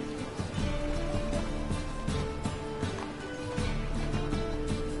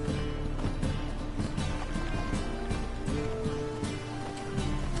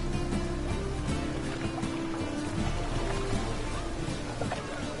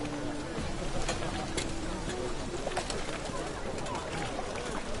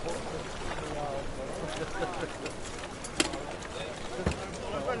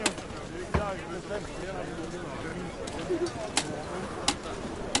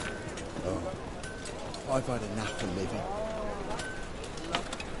 I've had enough of living.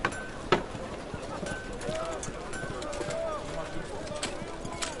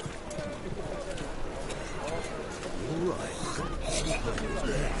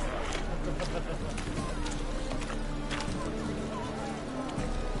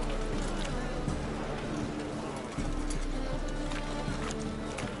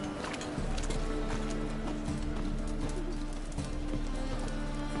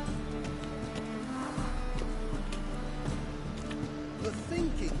 The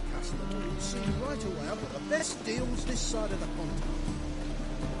thinking customer will see right away I've got the best deals this side of the pond.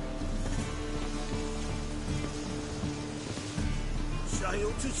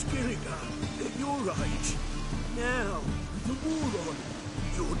 Sail to Skilliga at your age. Now, with the war on,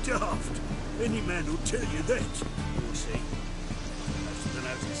 you're daft. Any man will tell you that. We'll see. As to the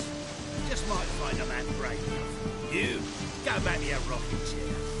notice, you just might find a man brave enough. You, go back to your rocking chair.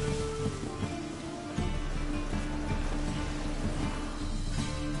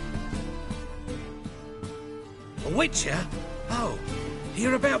 A witcher? Oh,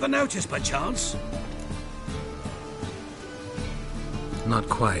 hear about the notice by chance? Not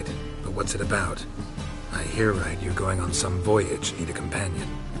quite, but what's it about? I hear right you're going on some voyage, need a companion.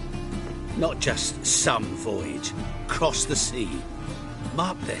 Not just some voyage. Cross the sea.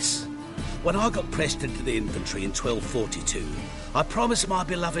 Mark this. When I got pressed into the infantry in 1242, I promised my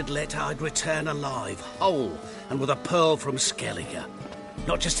beloved Letta I'd return alive, whole, and with a pearl from Skellige.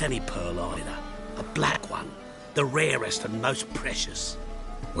 Not just any pearl either. A black one. The rarest and most precious.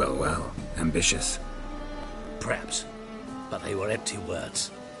 Well, well. Ambitious. Perhaps. But they were empty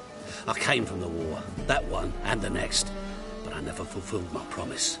words. I came from the war, that one and the next, but I never fulfilled my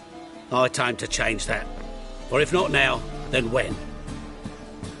promise. High time to change that. Or if not now, then when?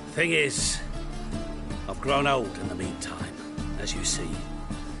 Thing is, I've grown old in the meantime, as you see.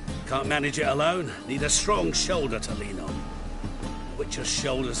 Can't manage it alone, need a strong shoulder to lean on. Witcher's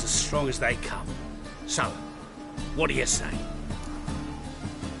shoulders as strong as they come. So, what do you say?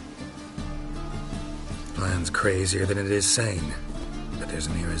 Plan's crazier than it is sane, but there's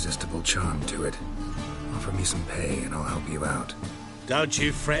an irresistible charm to it. Offer me some pay and I'll help you out. Don't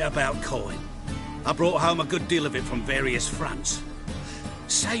you fret about coin. I brought home a good deal of it from various fronts.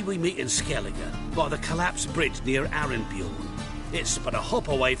 Say we meet in Skellige, by the collapsed bridge near Arenbjorn. It's but a hop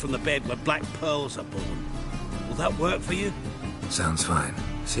away from the bed where black pearls are born. Will that work for you? Sounds fine.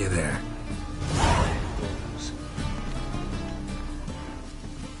 See you there.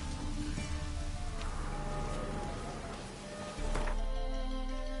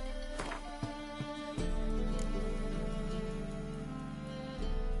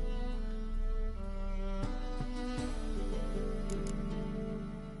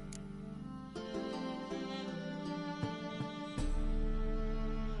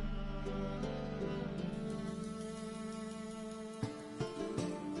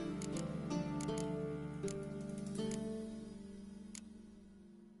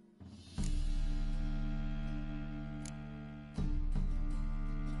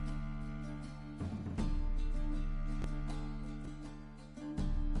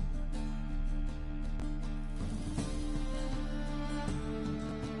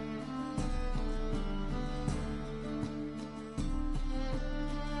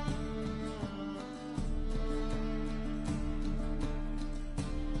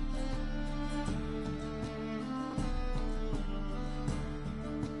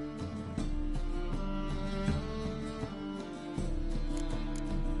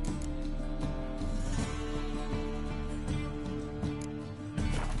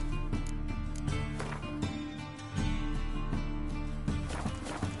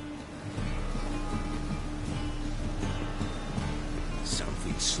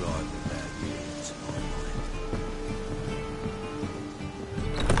 Slide about you into my mind.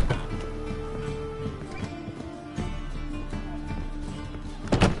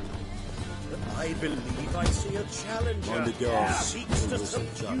 I believe I see a challenger On the door. who seeks to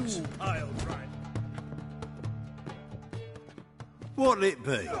subdue Piledrive. What'll it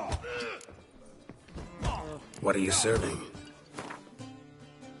be? What are you serving?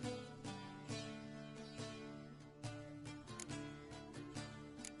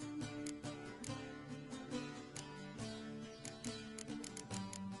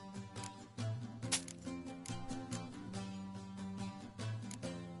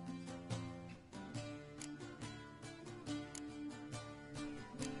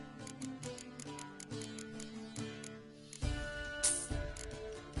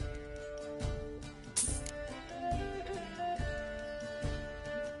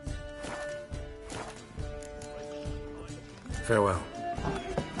 Farewell.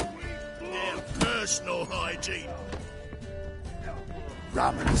 Their personal hygiene.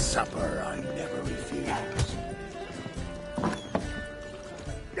 Rum and supper I never refuse.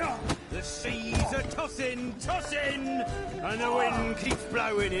 The seas are tossing, tossing, and the wind keeps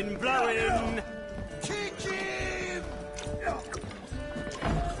blowing and blowing. Kick him!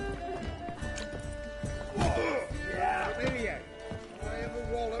 Amelia, I have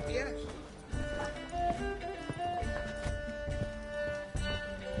a wallop, yes?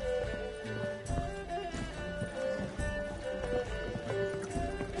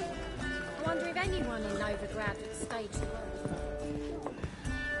 I wonder if anyone in Novigrad would stage the role.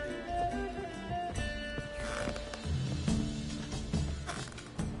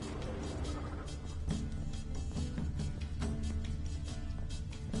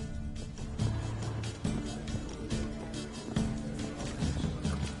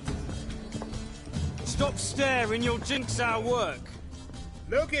 Stop staring, you'll jinx our work.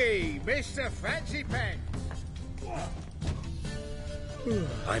 Looky, Mr. Fancy Pants.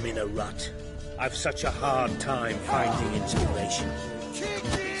 I'm in a rut. I've such a hard time finding inspiration.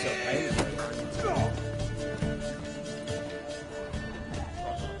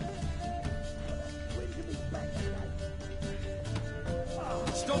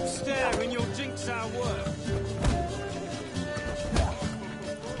 Stop staring, you'll jinx our work.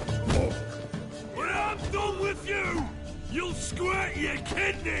 When I'm done with you, you'll squirt your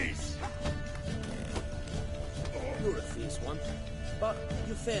kidneys! You're a fierce one, but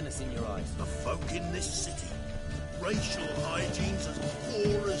you've fairness in your eyes. The folk in this city, racial hygiene's as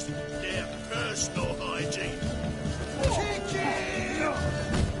poor as their personal hygiene.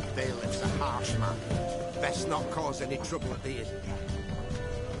 Bailiff's a harsh man. Best not cause any trouble at the inn.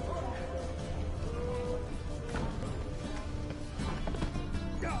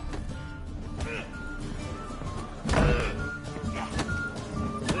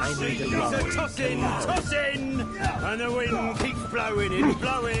 He's a tossing, and the wind keeps blowing and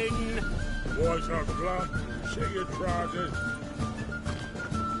blowing. What's up, Clark? See your trousers.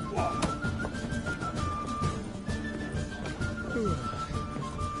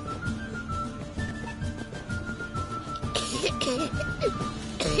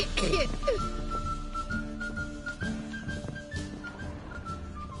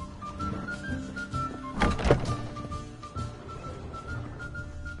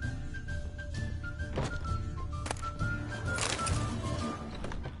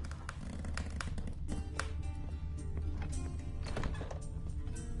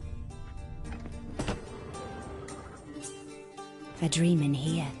 A dream in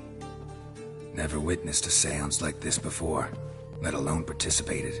here. Never witnessed a seance like this before, let alone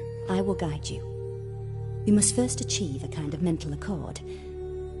participated. I will guide you. We must first achieve a kind of mental accord.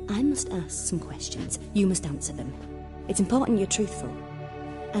 I must ask some questions. You must answer them. It's important you're truthful.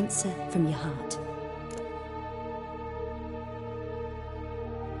 Answer from your heart.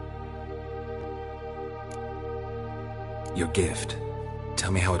 Your gift.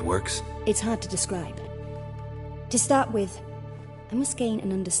 Tell me how it works. It's hard to describe. To start with, I must gain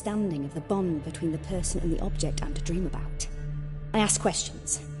an understanding of the bond between the person and the object I'm to dream about. I ask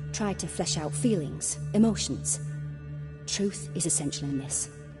questions, try to flesh out feelings, emotions. Truth is essential in this.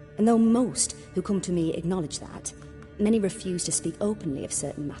 And though most who come to me acknowledge that, many refuse to speak openly of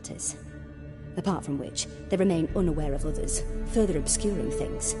certain matters. Apart from which, they remain unaware of others, further obscuring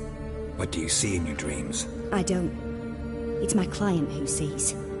things. What do you see in your dreams? I don't. It's my client who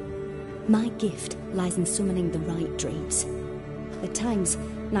sees. My gift lies in summoning the right dreams. At times,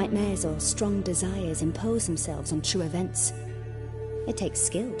 nightmares or strong desires impose themselves on true events. It takes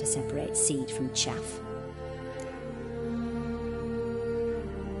skill to separate seed from chaff.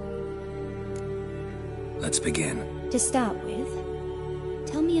 Let's begin. To start with,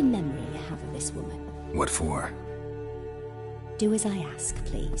 tell me a memory you have of this woman. What for? Do as I ask,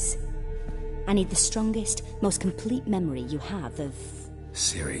 please. I need the strongest, most complete memory you have of...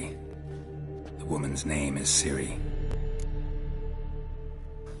 Ciri. The woman's name is Ciri.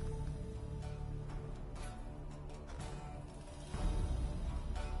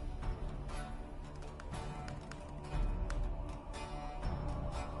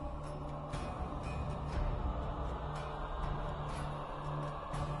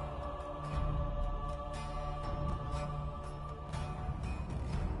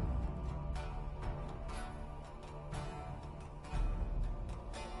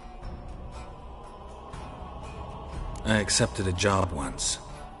 I accepted a job once.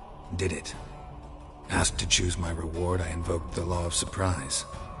 Did it. Asked to choose my reward, I invoked the law of surprise.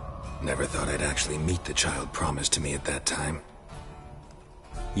 Never thought I'd actually meet the child promised to me at that time.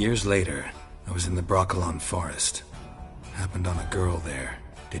 Years later, I was in the Brokilon Forest. Happened on a girl there.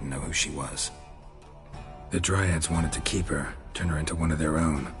 Didn't know who she was. The Dryads wanted to keep her, turn her into one of their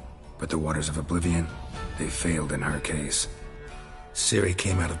own. But the Waters of Oblivion, they failed in her case. Ciri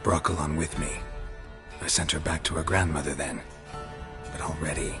came out of Brokilon with me. I sent her back to her grandmother then. But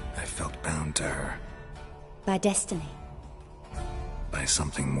already, I felt bound to her. By destiny. By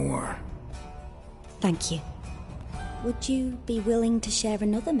something more. Thank you. Would you be willing to share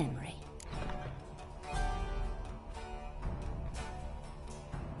another memory?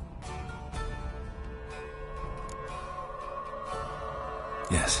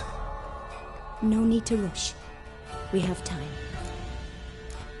 Yes. No need to rush. We have time.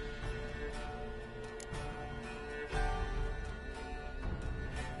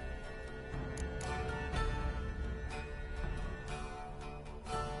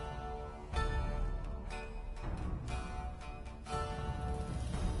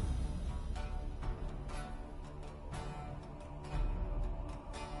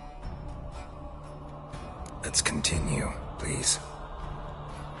 Let's continue, please.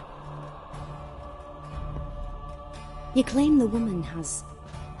 You claim the woman has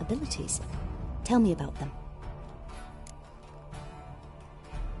abilities. Tell me about them.